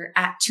are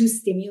too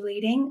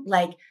stimulating,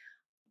 like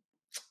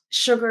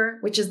sugar,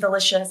 which is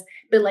delicious,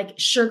 but like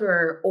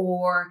sugar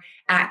or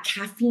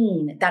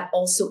caffeine that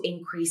also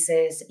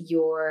increases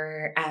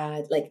your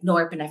like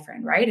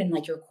norepinephrine, right? And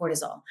like your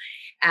cortisol.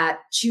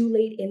 Too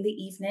late in the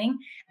evening,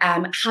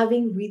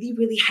 having really,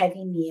 really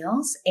heavy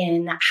meals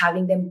and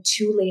having them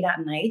too late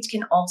at night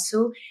can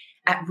also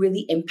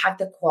really impact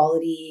the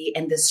quality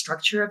and the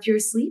structure of your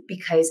sleep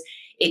because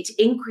it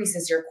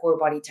increases your core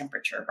body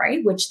temperature, right?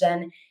 Which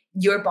then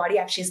your body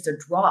actually has to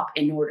drop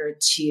in order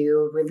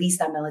to release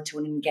that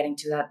melatonin and get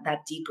into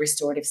that deep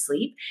restorative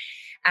sleep.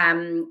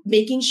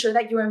 Making sure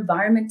that your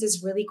environment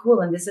is really cool.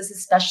 And this is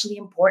especially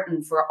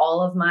important for all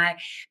of my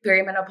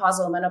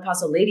perimenopausal and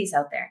menopausal ladies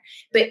out there.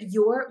 But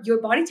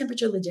your body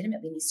temperature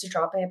legitimately needs to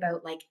drop by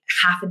about like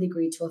 0.5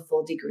 degree to a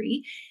full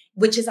degree,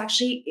 which is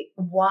actually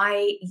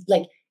why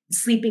like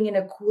sleeping in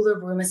a cooler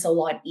room is a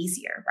lot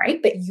easier, right?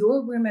 But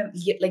your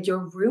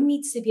room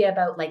needs to be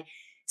about like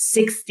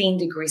 16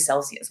 degrees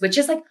Celsius, which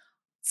is like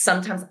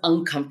sometimes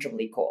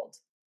uncomfortably cold.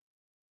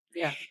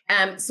 Yeah.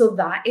 So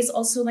that is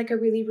also like a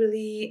really,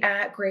 really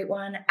great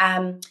one.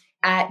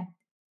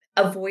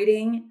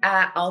 Avoiding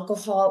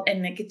alcohol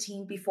and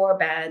nicotine before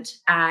bed.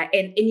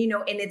 And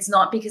it's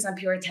not because I'm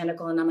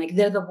puritanical and I'm like,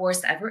 they're the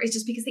worst ever. It's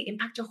just because they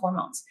impact your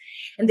hormones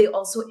and they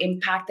also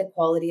impact the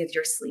quality of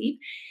your sleep.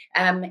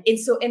 And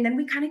then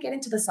we kind of get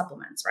into the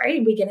supplements,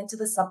 right? We get into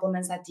the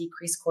supplements that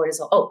decrease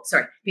cortisol. Oh,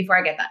 sorry. Before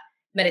I get that,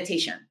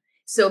 meditation.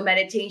 So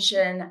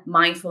meditation,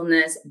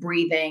 mindfulness,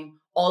 breathing,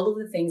 all of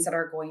the things that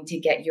are going to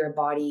get your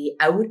body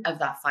out of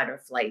that fight or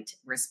flight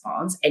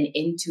response and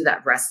into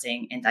that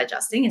resting and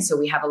digesting. And so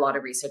we have a lot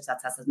of research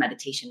that says that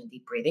meditation and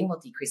deep breathing will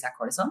decrease that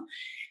cortisol.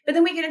 But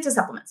then we get into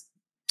supplements.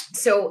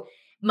 So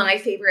my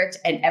favorite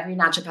and every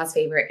naturopath's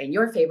favorite and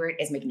your favorite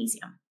is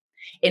magnesium.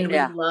 And we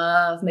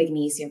love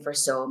magnesium for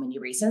so many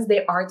reasons.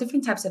 There are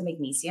different types of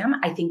magnesium.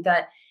 I think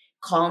that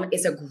Calm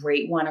is a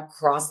great one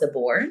across the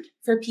board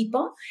for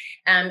people.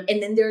 And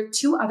then there are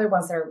two other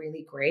ones that are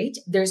really great.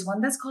 There's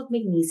one that's called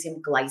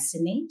magnesium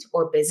glycinate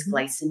or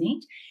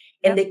bisglycinate.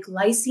 And the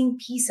glycine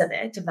piece of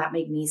that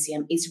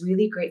magnesium is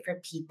really great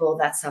for people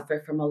that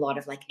suffer from a lot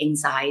of like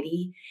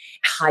anxiety,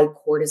 high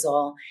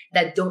cortisol,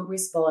 that don't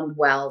respond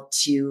well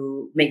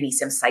to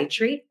magnesium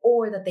citrate,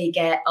 or that they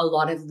get a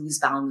lot of loose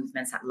bowel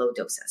movements at low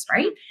doses,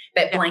 right?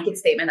 But blanket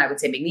statement, I would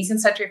say magnesium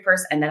citrate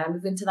first, and then I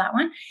move into that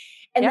one.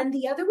 And then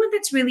the other one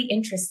that's really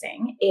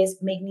interesting is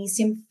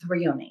magnesium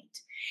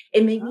threonate.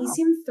 And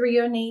magnesium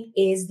threonate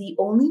is the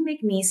only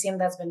magnesium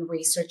that's been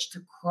researched to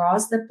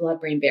cross the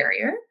blood-brain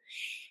barrier.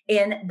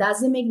 And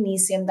that's the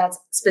magnesium that's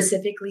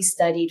specifically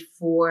studied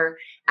for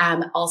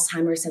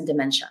Alzheimer's and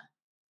dementia.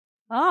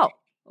 Oh,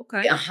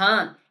 okay.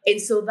 And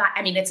so that,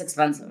 I mean, it's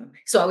expensive.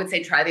 So I would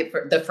say try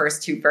the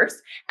first two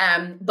first.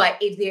 But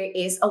if there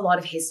is a lot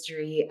of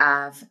history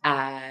of,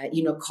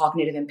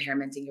 cognitive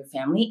impairment in your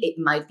family, it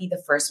might be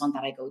the first one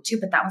that I go to,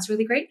 but that one's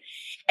really great.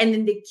 And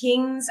then the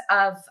kings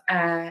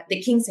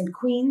and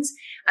queens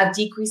of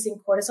decreasing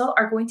cortisol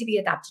are going to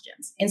be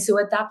adaptogens. And so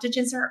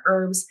adaptogens are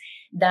herbs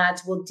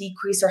that will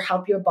decrease or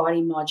help your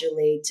body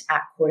modulate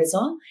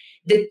cortisol.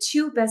 The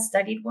two best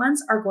studied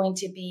ones are going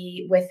to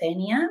be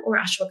withania or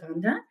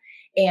ashwagandha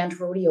and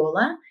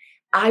rhodiola.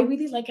 I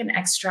really like an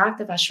extract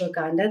of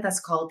ashwagandha that's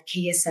called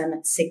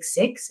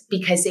KSM-66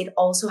 because it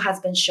also has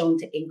been shown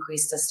to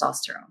increase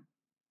testosterone.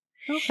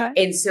 Okay.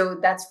 And so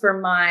that's for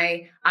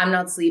I'm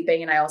not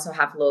sleeping and I also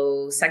have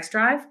low sex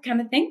drive kind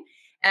of thing.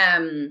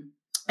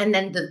 And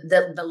then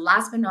the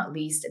last but not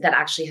least that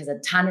actually has a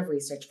ton of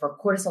research for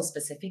cortisol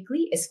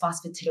specifically is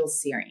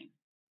phosphatidylserine.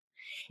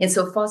 And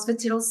so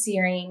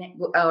phosphatidylserine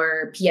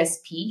or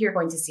PSP, you're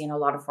going to see in a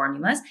lot of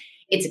formulas.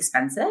 It's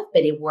expensive,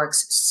 but it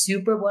works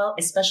super well,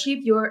 especially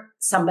if you're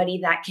somebody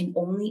that can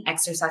only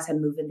exercise and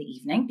move in the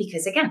evening,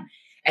 because again,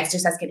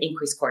 exercise can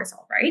increase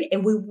cortisol, right?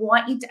 And we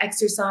want you to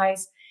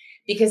exercise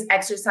because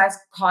exercise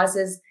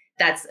causes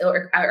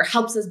or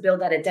helps us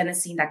build that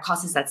adenosine that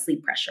causes that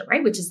sleep pressure,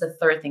 right? Which is the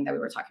third thing that we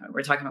were talking about.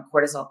 We're talking about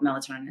cortisol,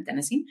 melatonin, and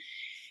adenosine.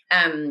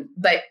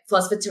 But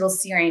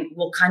phosphatidylserine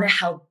will kind of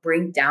help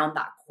bring down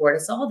that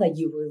cortisol that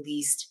you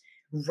released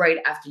right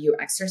after you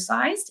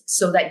exercised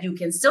so that you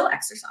can still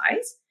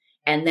exercise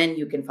and then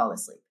you can fall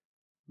asleep.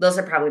 Those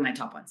are probably my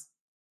top ones.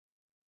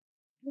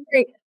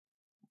 Great.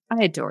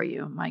 I adore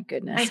you. My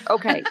goodness.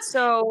 Okay.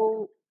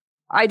 So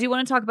I do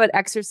want to talk about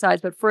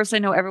exercise, but first I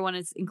know everyone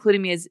is,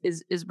 including me,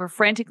 is we're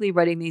frantically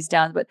writing these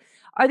down. But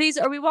are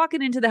we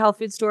walking into the health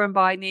food store and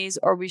buying these,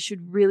 or we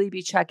should really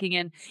be checking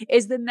in?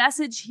 Is the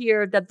message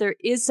here that there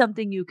is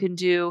something you can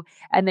do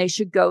and they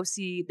should go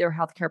see their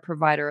healthcare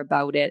provider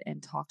about it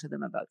and talk to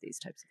them about these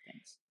types of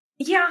things?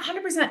 Yeah,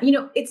 100%.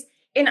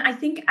 And I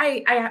think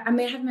I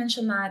may have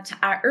mentioned that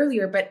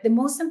earlier, but the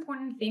most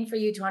important thing for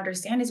you to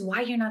understand is why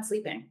you're not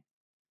sleeping.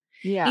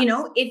 Yeah.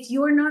 If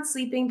you're not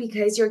sleeping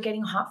because you're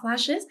getting hot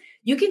flashes,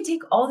 you can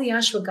take all the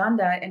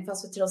ashwagandha and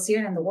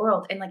phosphatidylserine in the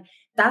world. And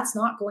that's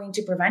not going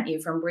to prevent you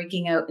from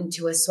breaking out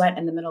into a sweat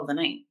in the middle of the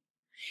night.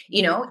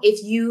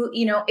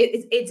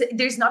 If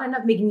there's not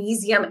enough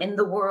magnesium in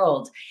the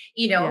world,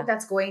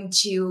 that's going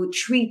to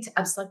treat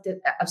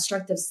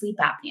obstructive sleep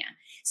apnea.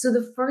 So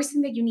the first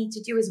thing that you need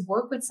to do is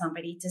work with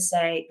somebody to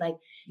say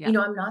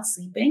I'm not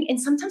sleeping. And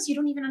sometimes you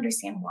don't even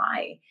understand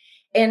why.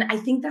 And I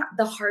think that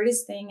the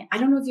hardest thing, I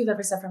don't know if you've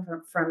ever suffered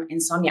from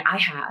insomnia. I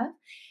have.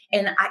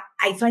 And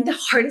I find the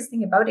hardest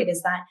thing about it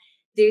is that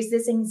there's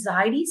this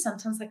anxiety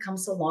sometimes that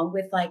comes along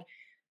with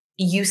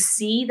you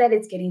see that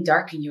it's getting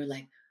dark and you're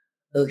like,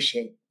 oh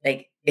shit,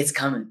 it's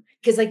coming.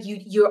 Because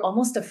you're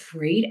almost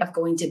afraid of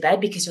going to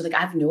bed because you're like,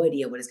 I have no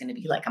idea what it's going to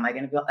be like. Am I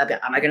going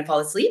to fall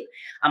asleep?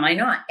 Am I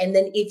not? And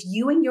then if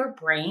you and your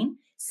brain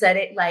said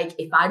it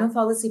if I don't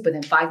fall asleep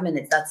within 5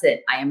 minutes, that's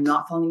it. I am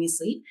not falling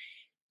asleep.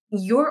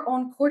 Your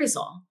own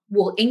cortisol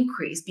will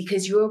increase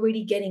because you're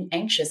already getting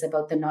anxious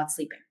about the not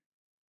sleeping.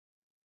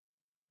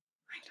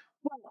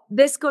 Well,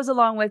 this goes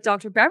along with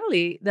Dr.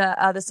 Beverly,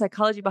 the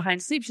psychology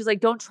behind sleep. She's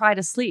like, don't try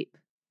to sleep.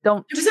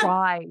 Don't 100%.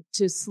 try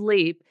to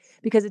sleep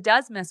because it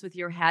does mess with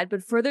your head.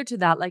 But further to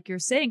that, like you're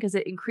saying, because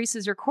it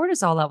increases your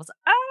cortisol levels.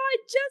 I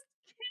just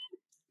can't.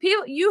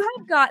 People, you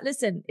have got,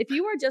 listen, if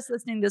you are just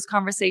listening to this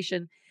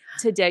conversation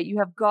today, you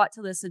have got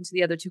to listen to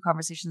the other two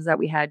conversations that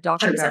we had,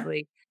 Dr. 100%.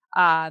 Beverly,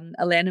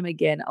 Alana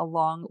McGinn,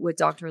 along with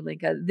Dr.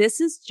 Olinca.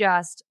 This is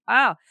just,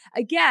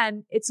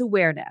 again, it's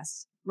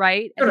awareness,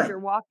 right? And if you're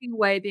walking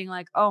away being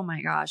like, oh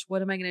my gosh,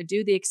 what am I going to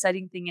do? The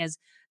exciting thing is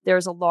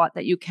there's a lot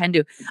that you can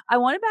do. I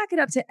want to back it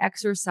up to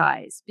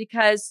exercise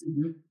because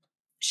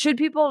should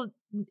people,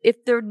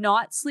 if they're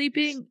not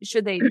sleeping,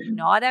 should they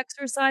not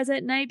exercise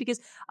at night? Because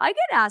I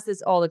get asked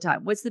this all the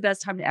time. What's the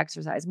best time to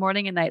exercise?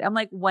 Morning and night. I'm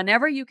like,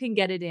 whenever you can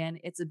get it in,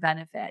 it's a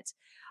benefit.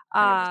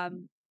 But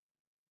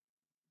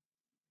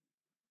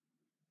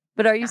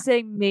are you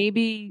saying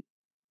maybe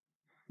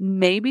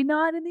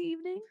not in the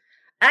evening?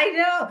 I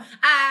know.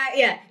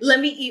 Yeah. Let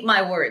me eat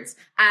my words.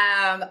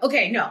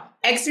 Okay. No,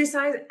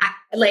 exercise.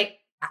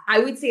 I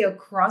would say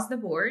across the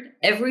board,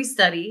 every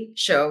study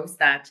shows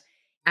that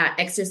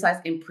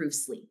exercise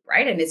improves sleep,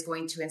 right? And it's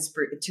going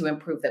to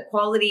improve the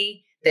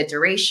quality, the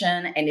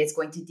duration, and it's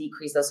going to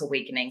decrease those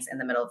awakenings in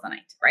the middle of the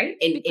night, right?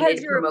 And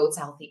it promotes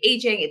healthy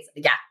aging.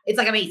 It's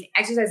amazing.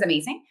 Exercise is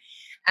amazing.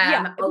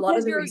 A lot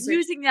of you're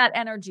using that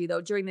energy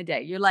though during the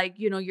day. You're like,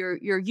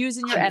 you're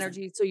using your 100%.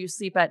 Energy so you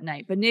sleep at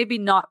night, but maybe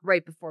not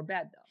right before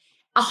bed though.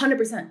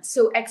 100%.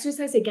 So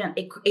exercise, again,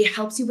 it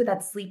helps you with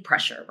that sleep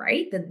pressure,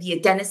 right?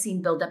 The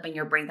adenosine buildup in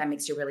your brain that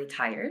makes you really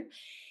tired.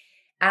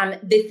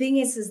 The thing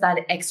is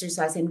that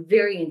exercise and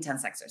very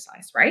intense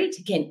exercise, right,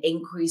 can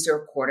increase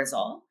your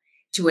cortisol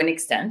to an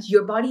extent.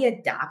 Your body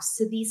adapts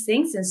to these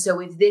things. And so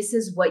if this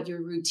is what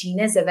your routine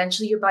is,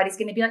 eventually your body's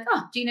going to be like,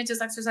 oh, Gina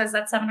just exercised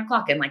at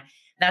 7:00. And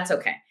that's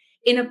okay.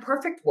 In a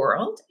perfect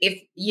world,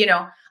 if,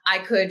 I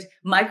could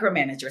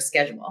micromanage your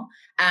schedule,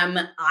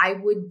 I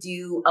would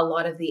do a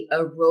lot of the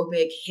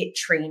aerobic HIIT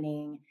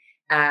training,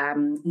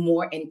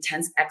 more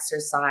intense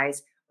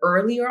exercise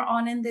earlier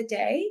on in the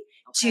day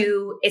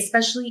to,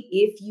 especially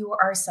if you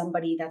are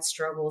somebody that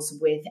struggles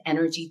with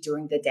energy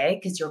during the day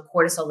because your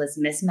cortisol is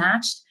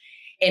mismatched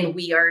and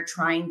we are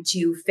trying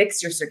to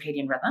fix your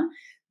circadian rhythm.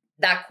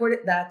 That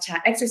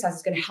exercise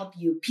is going to help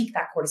you peak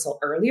that cortisol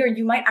earlier.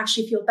 You might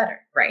actually feel better,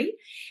 right?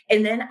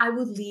 And then I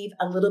would leave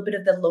a little bit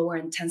of the lower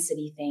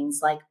intensity things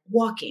like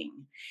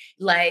walking,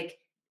 like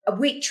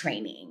weight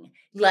training,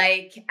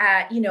 like,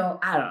 I don't know,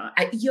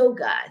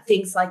 yoga,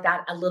 things like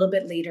that a little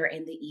bit later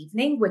in the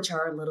evening, which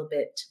are a little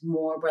bit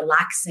more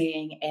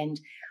relaxing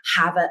and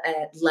have a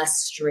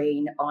less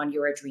strain on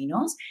your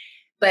adrenals.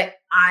 But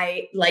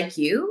like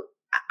you,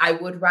 I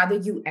would rather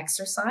you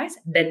exercise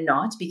than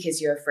not because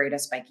you're afraid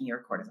of spiking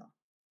your cortisol.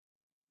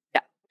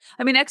 Yeah.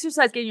 I mean,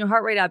 exercise, getting your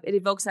heart rate up, it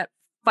evokes that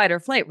fight or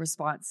flight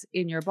response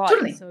in your body.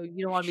 Totally. So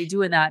you don't want to be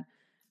doing that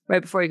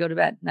right before you go to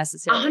bed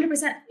necessarily.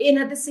 100%. And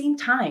at the same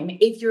time,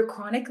 if you're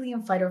chronically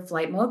in fight or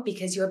flight mode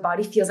because your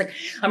body feels like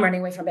I'm running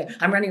away from bear,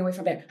 I'm running away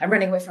from bear, I'm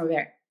running away from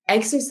bear,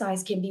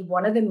 exercise can be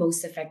one of the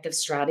most effective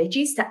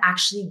strategies to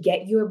actually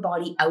get your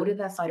body out of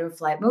that fight or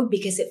flight mode,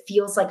 because it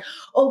feels like,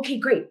 okay,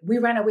 great, we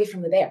ran away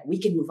from the bear, we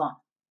can move on.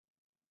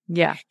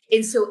 Yeah.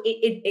 And so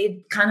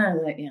it kind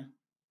of like, yeah.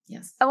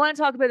 Yes. I want to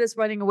talk about this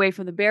running away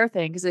from the bear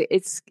thing, because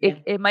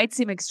it might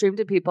seem extreme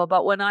to people,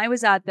 but when I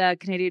was at the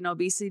Canadian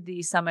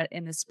Obesity Summit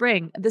in the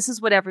spring, this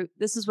is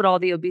what all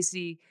the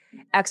obesity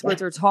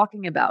experts are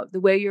talking about. The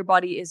way your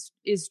body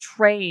is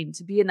trained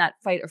to be in that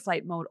fight or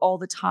flight mode all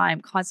the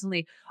time,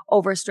 constantly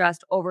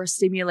overstressed,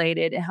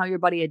 overstimulated, and how your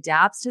body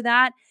adapts to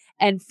that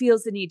and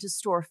feels the need to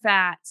store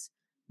fat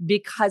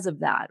because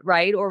of that,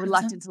 right? Or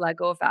reluctant to let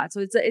go of fat.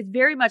 So it's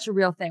very much a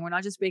real thing. We're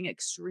not just being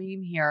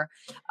extreme here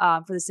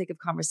for the sake of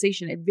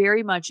conversation. It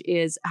very much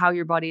is how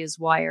your body is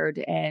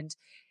wired. And,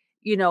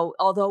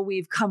 although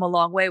we've come a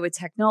long way with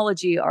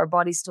technology, our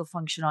bodies still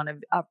function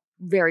on a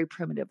very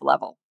primitive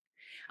level.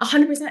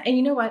 100%. And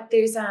you know what?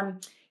 There's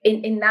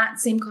in that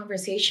same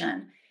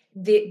conversation,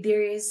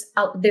 there's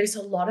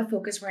a lot of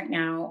focus right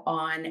now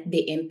on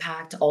the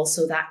impact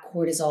also that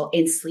cortisol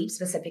in sleep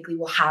specifically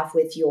will have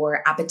with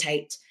your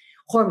appetite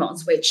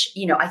hormones, which,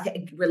 I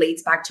think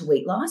relates back to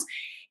weight loss.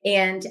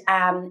 And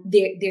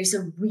there's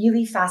a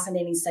really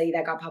fascinating study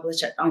that got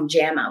published on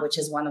JAMA, which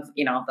is one of,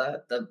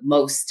 the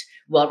most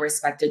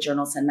well-respected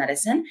journals in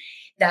medicine,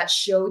 that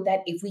showed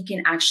that if we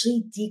can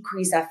actually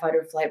decrease that fight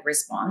or flight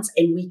response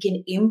and we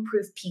can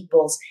improve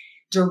people's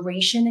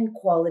duration and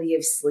quality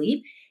of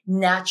sleep,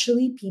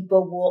 naturally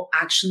people will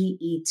actually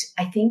eat,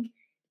 I think,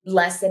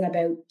 less than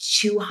about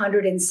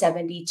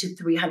 270 to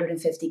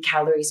 350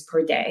 calories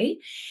per day.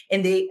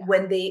 And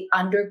when they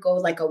undergo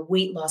like a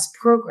weight loss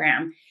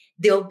program,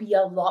 they'll be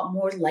a lot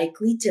more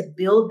likely to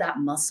build that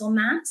muscle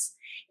mass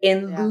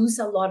and lose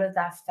a lot of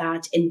that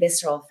fat and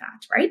visceral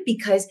fat, right?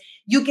 Because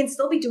you can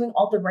still be doing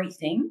all the right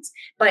things.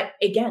 But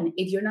again,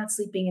 if you're not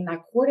sleeping and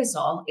that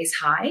cortisol is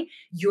high,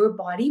 your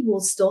body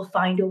will still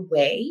find a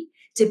way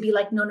to be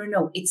like,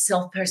 no, it's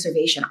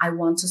self-preservation. I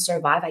want to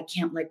survive. I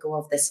can't let go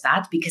of this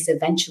fat because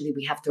eventually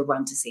we have to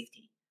run to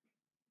safety.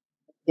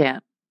 Yeah.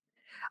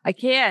 I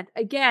can't.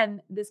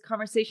 Again, this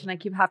conversation, I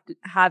keep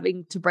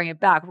having to bring it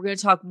back. We're going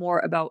to talk more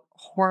about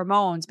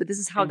hormones, but this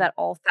is how that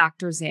all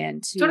factors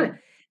into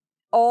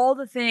all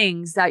the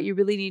things that you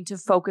really need to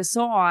focus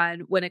on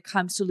when it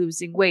comes to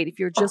losing weight. If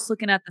you're just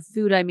looking at the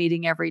food I'm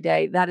eating every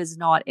day, that is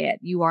not it.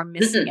 You are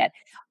missing it.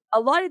 A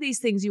lot of these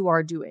things you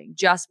are doing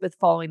just with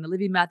following the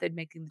living method,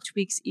 making the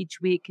tweaks each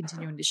week,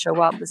 continuing to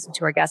show up, listen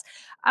to our guests.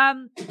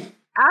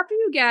 After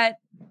you get,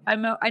 I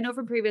know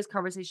from previous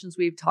conversations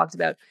we've talked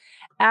about,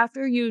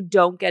 after you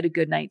don't get a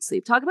good night's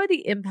sleep, talk about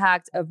the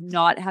impact of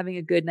not having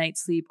a good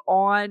night's sleep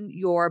on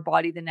your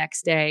body the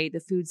next day, the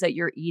foods that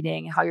you're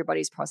eating, how your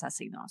body's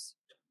processing those.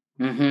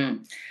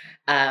 Mm-hmm.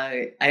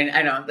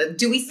 I know.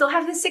 Do we still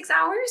have the 6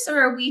 hours,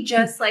 or are we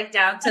just like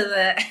down to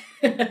the?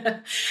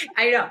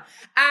 I know.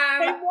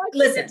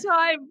 Listen,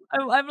 time.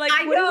 I'm like,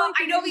 I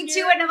know me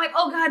too, and I'm like,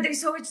 oh God,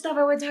 there's so much stuff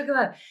I want to talk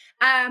about.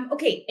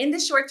 Okay, in the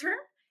short term,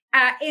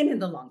 and in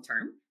the long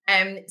term,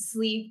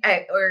 sleep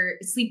or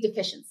sleep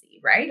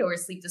deficiency, right, or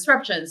sleep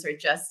disruptions, or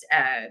just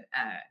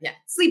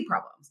sleep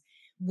problems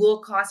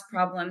will cause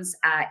problems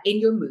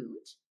in your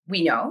mood.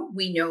 We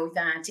know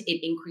that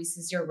it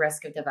increases your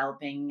risk of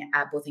developing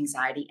both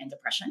anxiety and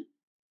depression.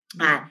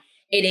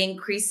 It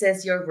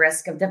increases your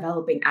risk of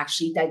developing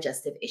actually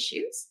digestive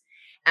issues.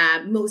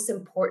 Most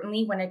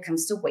importantly, when it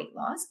comes to weight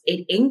loss,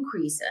 it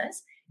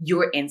increases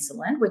your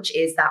insulin, which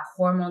is that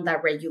hormone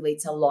that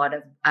regulates a lot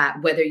of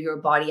whether your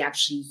body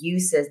actually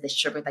uses the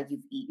sugar that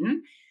you've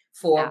eaten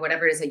for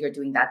whatever it is that you're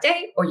doing that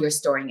day, or you're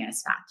storing it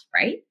as fat,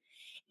 right?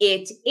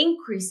 It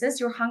increases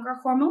your hunger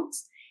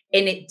hormones.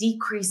 And it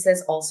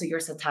decreases also your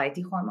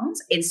satiety hormones.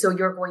 And so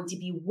you're going to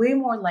be way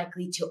more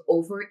likely to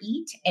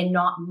overeat and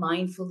not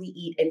mindfully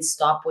eat and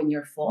stop when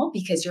you're full,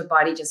 because your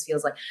body just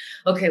feels like,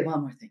 okay,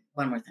 one more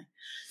thing.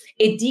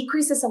 It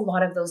decreases a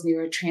lot of those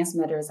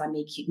neurotransmitters that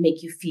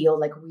make you feel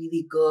like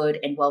really good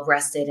and well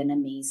rested and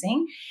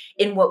amazing.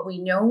 And what we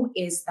know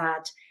is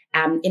that,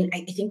 and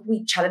I think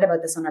we chatted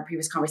about this on our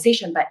previous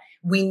conversation, but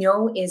we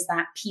know is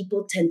that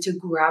people tend to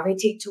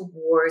gravitate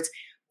towards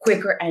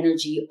quicker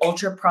energy,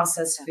 ultra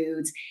processed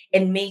foods,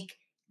 and make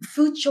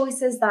food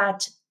choices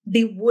that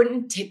they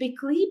wouldn't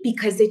typically,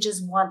 because they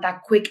just want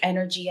that quick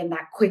energy and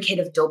that quick hit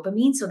of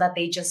dopamine so that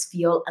they just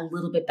feel a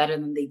little bit better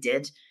than they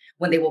did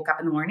when they woke up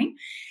in the morning.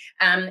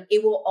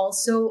 It will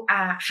also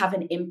have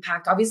an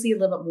impact, obviously a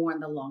little bit more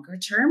in the longer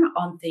term,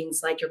 on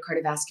things like your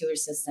cardiovascular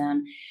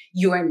system,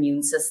 your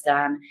immune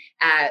system,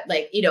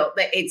 because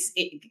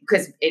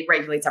it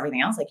regulates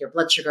everything else, like your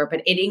blood sugar,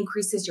 but it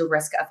increases your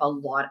risk of a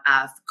lot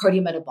of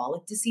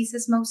cardiometabolic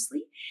diseases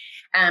mostly.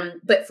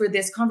 But for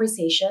this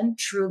conversation,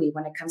 truly,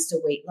 when it comes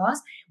to weight loss,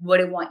 what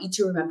I want you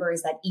to remember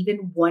is that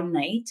even one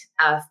night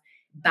of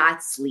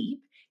bad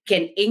sleep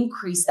can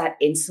increase that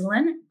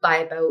insulin by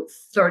about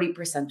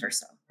 30% or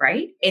so,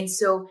 right? And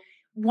so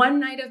one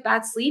night of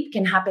bad sleep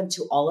can happen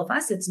to all of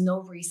us. It's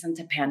no reason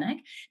to panic,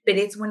 but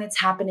it's when it's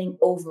happening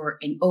over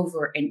and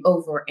over and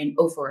over and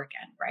over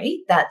again, right?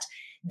 That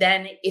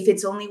then if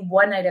it's only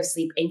one night of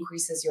sleep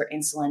increases your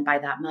insulin by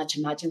that much,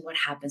 imagine what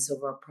happens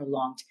over a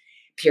prolonged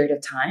period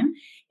of time.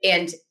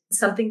 And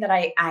something that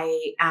I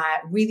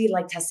really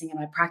like testing in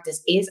my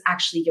practice is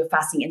actually your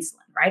fasting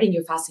insulin, right? And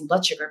your fasting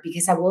blood sugar,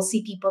 because I will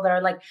see people that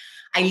are like,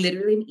 I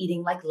literally am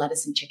eating like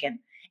lettuce and chicken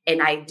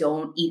and I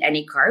don't eat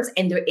any carbs,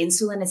 and their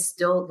insulin is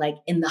still like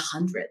in the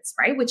hundreds,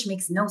 right? Which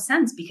makes no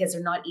sense because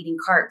they're not eating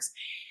carbs.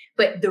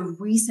 But the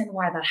reason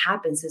why that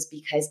happens is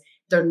because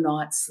they're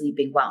not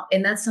sleeping well.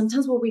 And that's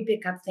sometimes where we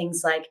pick up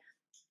things like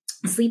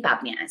sleep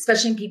apnea,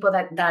 especially in people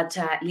that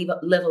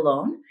live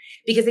alone,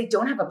 because they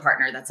don't have a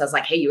partner that says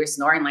like, hey, you were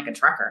snoring like a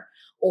trucker,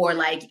 or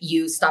like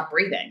you stop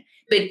breathing.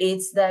 But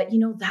it's that,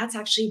 that's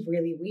actually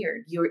really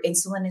weird. Your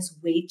insulin is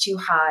way too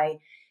high.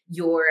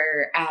 Your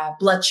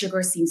blood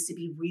sugar seems to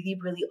be really,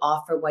 really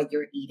off for what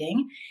you're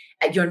eating.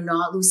 You're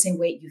not losing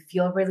weight. You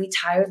feel really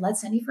tired.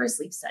 Let's send you for a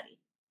sleep study.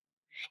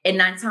 And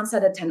 9 times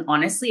out of 10,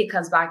 honestly, it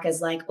comes back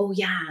as like, oh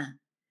yeah,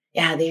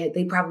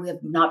 they probably have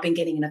not been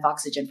getting enough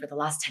oxygen for the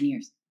last 10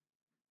 years.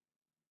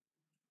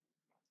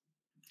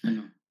 I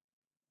know.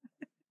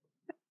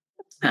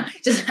 I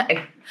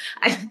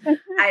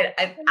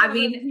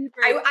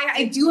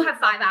do have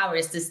 5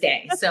 hours to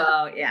stay.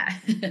 So yeah.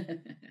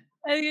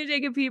 I'm going to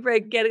take a pee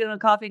break, get a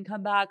coffee and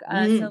come back.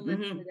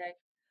 Today.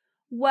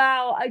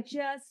 Wow.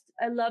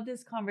 I love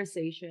this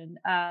conversation.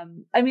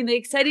 The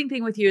exciting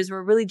thing with you is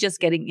we're really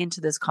just getting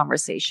into this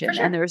conversation,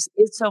 and there's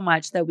so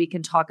much that we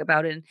can talk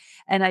about.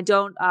 And I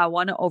don't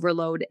want to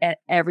overload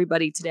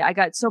everybody today. I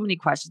got so many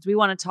questions. We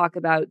want to talk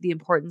about the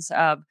importance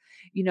of,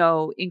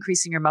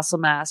 increasing your muscle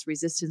mass,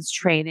 resistance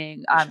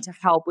training, to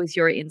help with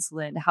your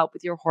insulin, to help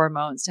with your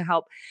hormones, to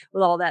help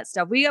with all that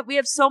stuff. We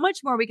have so much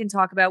more we can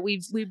talk about. We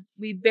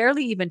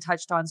barely even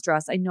touched on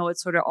stress. I know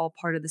it's sort of all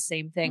part of the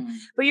same thing,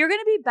 but you're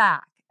going to be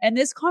back. And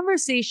this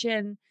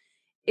conversation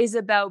is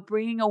about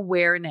bringing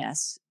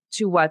awareness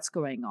to what's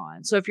going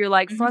on. So if you're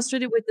like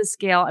frustrated with the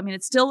scale,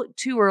 it's still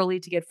too early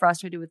to get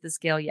frustrated with the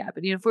scale yet.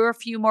 But if we're a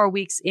few more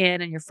weeks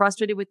in and you're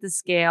frustrated with the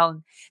scale,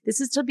 and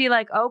this is to be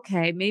like,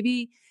 okay,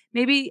 maybe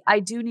I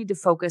do need to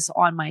focus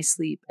on my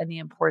sleep and the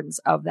importance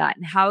of that,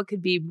 and how it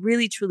could be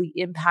really, truly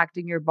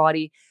impacting your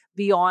body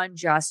beyond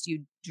just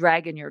you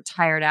dragging your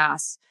tired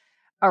ass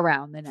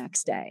around the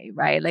next day,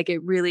 right? Like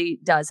it really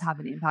does have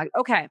an impact.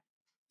 Okay.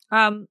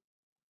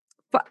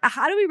 But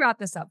how do we wrap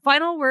this up?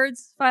 Final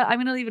words. I'm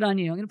going to leave it on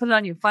you. I'm going to put it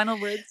on you. Final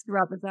words to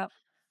wrap this up.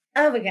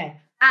 Oh,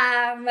 okay.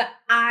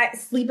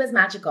 Sleep is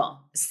magical.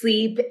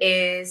 Sleep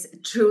is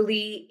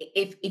truly,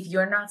 if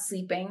you're not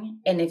sleeping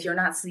and if you're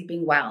not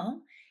sleeping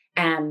well,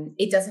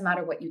 it doesn't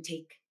matter what you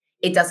take.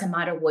 It doesn't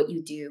matter what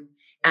you do.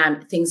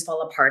 Things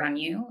fall apart on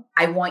you.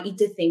 I want you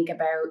to think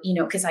about,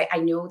 because I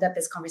know that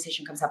this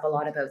conversation comes up a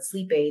lot about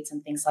sleep aids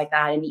and things like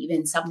that, and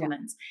even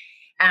supplements.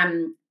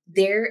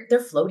 They're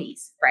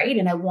floaties, right?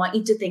 And I want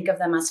you to think of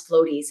them as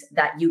floaties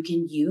that you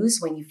can use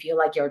when you feel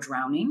like you're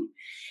drowning.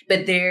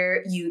 But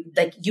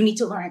you need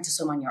to learn how to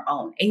swim on your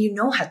own, and you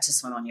know how to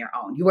swim on your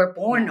own. You were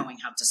born knowing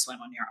how to swim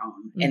on your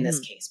own in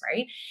this case,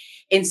 right?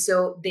 And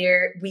so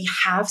we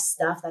have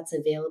stuff that's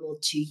available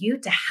to you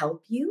to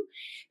help you.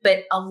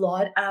 But a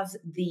lot of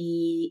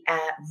the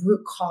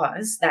root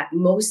cause that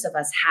most of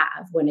us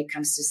have when it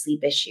comes to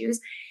sleep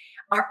issues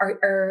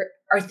are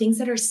things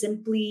that are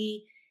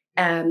simply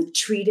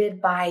treated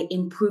by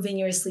improving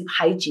your sleep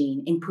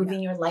hygiene,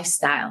 improving your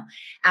lifestyle,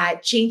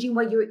 changing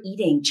what you're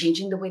eating,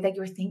 changing the way that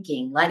you're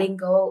thinking, letting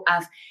go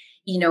of,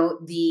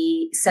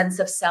 the sense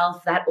of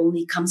self that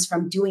only comes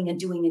from doing and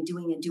doing and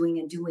doing and doing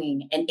and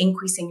doing, and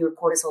increasing your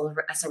cortisol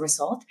as a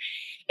result,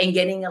 and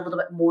getting a little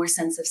bit more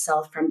sense of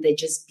self from the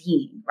just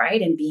being,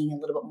 right? And being a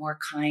little bit more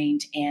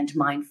kind and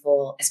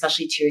mindful,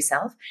 especially to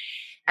yourself.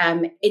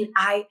 And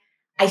I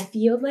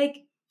feel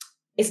like,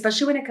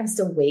 especially when it comes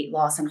to weight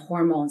loss and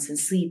hormones and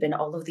sleep and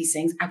all of these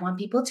things, I want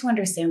people to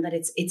understand that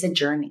it's a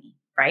journey,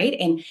 right?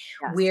 And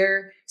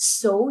we're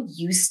so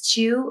used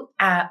to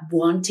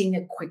wanting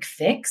a quick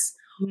fix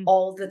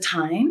all the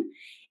time.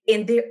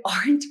 And there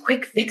aren't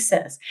quick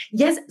fixes.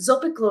 Yes,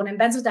 Zopiclone and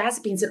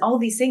benzodiazepines and all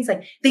these things,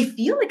 like they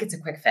feel like it's a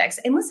quick fix.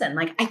 And listen,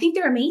 like I think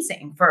they're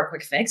amazing for a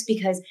quick fix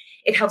because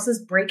it helps us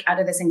break out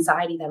of this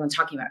anxiety that I'm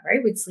talking about,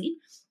 right? With sleep.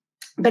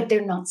 But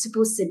they're not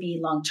supposed to be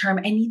long-term,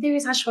 and neither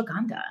is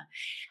ashwagandha.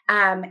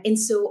 And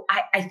so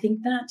I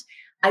think that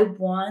I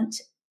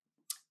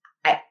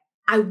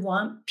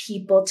want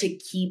people to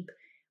keep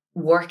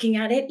working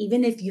at it,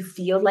 even if you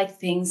feel like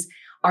things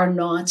are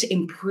not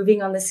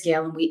improving on the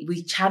scale. And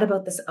we chat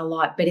about this a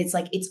lot, but it's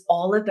like, it's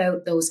all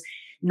about those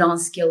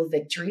non-skill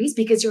victories,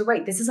 because you're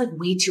right. This is like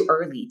way too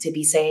early to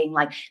be saying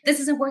like, this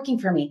isn't working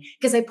for me.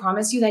 Because I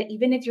promise you that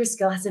even if your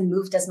skill hasn't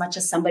moved as much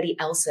as somebody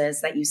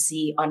else's that you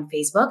see on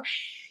Facebook,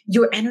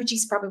 your energy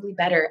is probably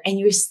better and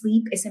your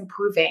sleep is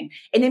improving.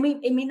 And it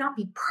may not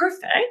be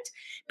perfect,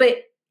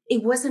 but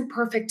it wasn't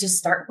perfect to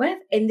start with.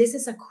 And this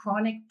is a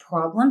chronic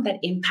problem that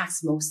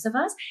impacts most of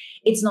us.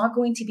 It's not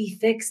going to be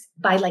fixed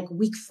by like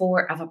week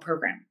 4 of a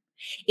program.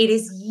 It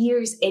is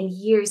years and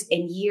years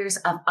and years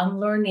of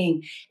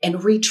unlearning and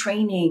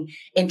retraining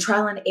and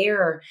trial and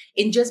error.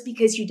 And just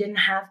because you didn't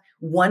have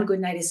one good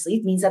night of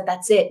sleep means that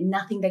that's it.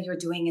 Nothing that you're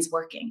doing is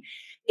working.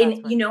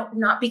 And, you know,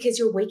 not because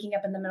you're waking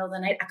up in the middle of the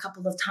night a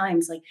couple of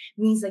times, like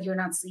means that you're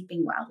not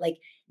sleeping well. Like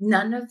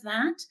none of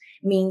that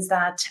means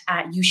that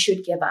you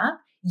should give up.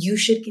 You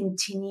should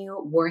continue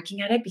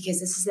working at it, because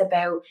this is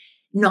about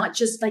not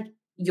just like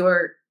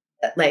your,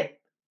 like,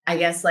 I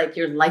guess like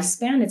your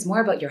lifespan. It's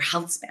more about your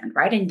health span,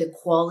 right? And the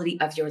quality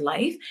of your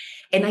life.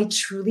 And I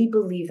truly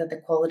believe that the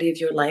quality of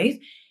your life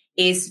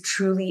is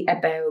truly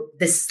about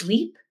the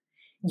sleep,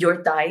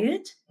 your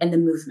diet, and the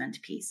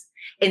movement piece.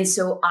 And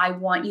so I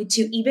want you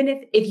to, even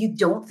if you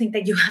don't think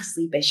that you have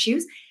sleep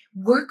issues,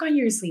 work on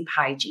your sleep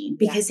hygiene,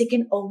 because it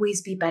can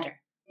always be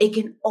better. It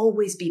can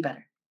always be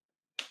better.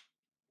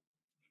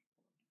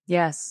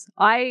 Yes.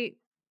 I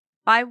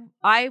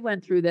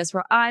went through this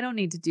where I don't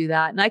need to do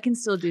that, and I can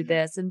still do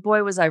this. And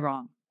boy, was I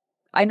wrong.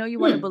 I know you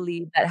want to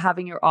believe that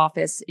having your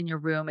office in your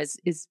room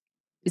is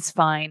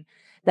fine,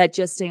 that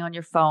just staying on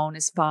your phone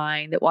is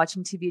fine, that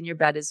watching TV in your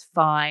bed is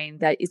fine,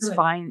 that it's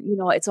fine. You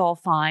know, it's all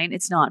fine.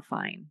 It's not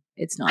fine.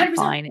 It's not 100%.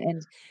 Fine.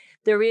 And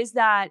there is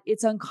that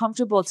it's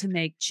uncomfortable to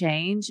make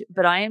change,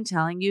 but I am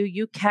telling you,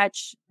 you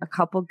catch a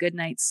couple good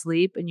nights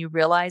sleep and you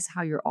realize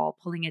how you're all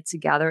pulling it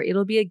together.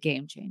 It'll be a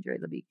game changer.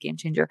 It'll be a game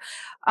changer.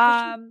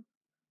 I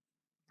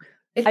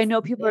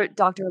know people are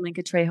Dr.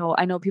 Olinca Trejo.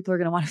 I know people are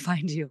going to want to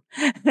find you.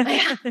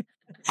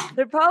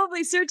 They're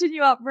probably searching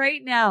you up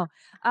right now.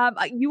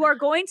 You are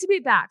going to be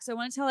back. So I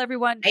want to tell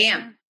everyone I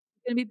am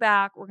going to be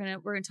back. We're going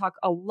to talk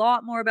a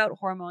lot more about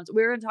hormones.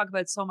 We're going to talk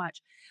about so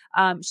much.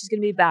 She's going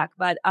to be back,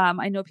 but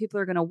I know people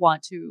are going to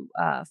want to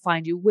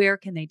find you. Where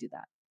can they do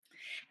that?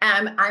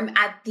 I'm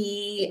at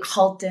the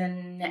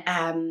Halton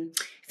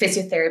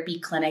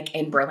Physiotherapy Clinic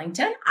in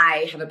Burlington.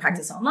 I have a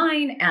practice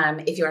online.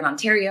 If you're in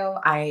Ontario,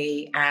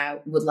 I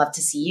would love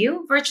to see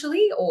you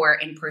virtually or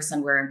in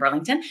person. We're in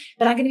Burlington,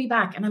 but I'm going to be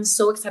back and I'm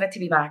so excited to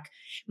be back.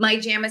 My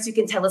jam, as you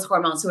can tell, is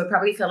hormones. So it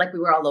probably felt like we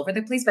were all over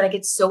the place, but I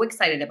get so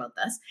excited about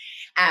this.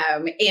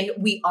 And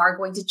we are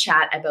going to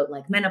chat about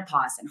like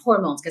menopause and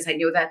hormones, because I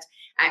know that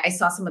I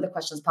saw some of the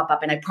questions pop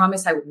up, and I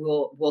promise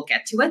we'll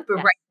get to it. But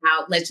right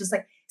now, let's just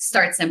like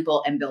start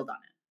simple and build on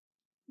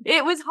it.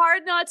 It was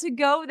hard not to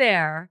go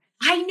there.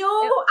 I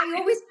know.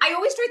 I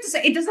always try to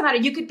say it doesn't matter.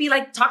 You could be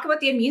like, talk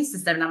about the immune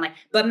system. And I'm like,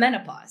 but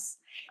menopause,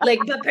 like,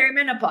 but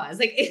perimenopause,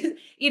 like,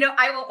 you know,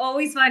 I will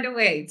always find a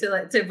way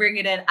to bring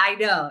it in. I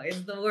know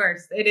it's the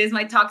worst. It is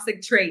my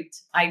toxic trait.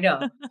 I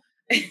know.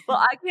 Well,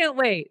 I can't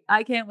wait.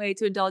 I can't wait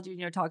to indulge you in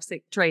your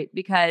toxic trait,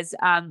 because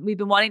we've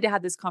been wanting to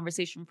have this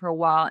conversation for a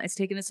while. It's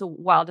taken us a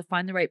while to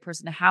find the right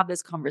person to have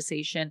this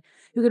conversation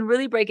who can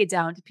really break it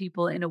down to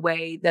people in a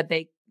way that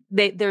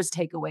there's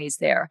takeaways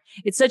there.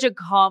 It's such a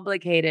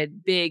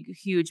complicated, big,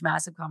 huge,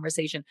 massive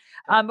conversation.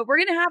 But we're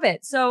going to have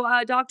it. So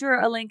Dr.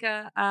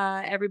 Olinca,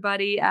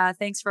 everybody,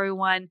 thanks for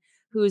everyone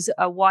who's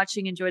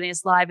watching and joining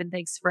us live. And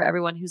thanks for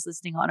everyone who's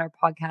listening on our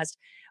podcast,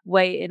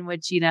 Weigh In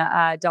with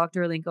Gina.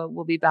 Dr. Olinca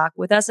will be back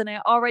with us. And I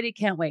already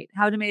can't wait.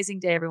 Have an amazing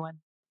day,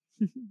 everyone.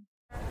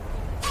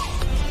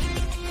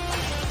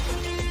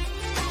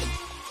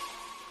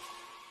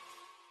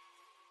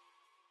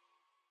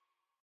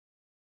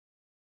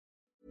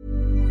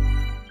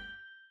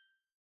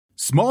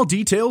 Small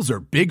details are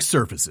big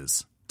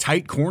surfaces.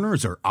 Tight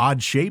corners are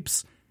odd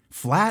shapes.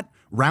 Flat,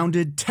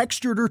 rounded,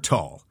 textured, or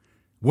tall.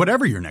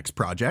 Whatever your next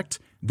project,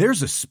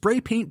 there's a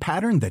spray paint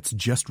pattern that's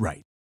just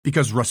right.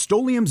 Because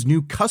Rust-Oleum's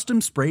new Custom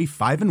Spray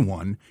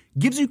 5-in-1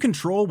 gives you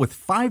control with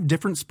 5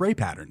 different spray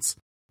patterns.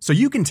 So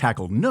you can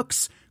tackle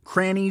nooks,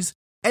 crannies,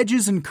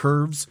 edges, and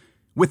curves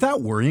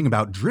without worrying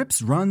about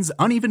drips, runs,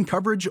 uneven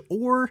coverage,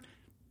 or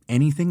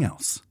anything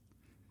else.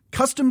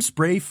 Custom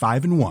Spray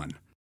 5-in-1.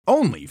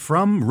 Only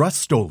from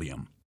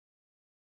Rust-Oleum.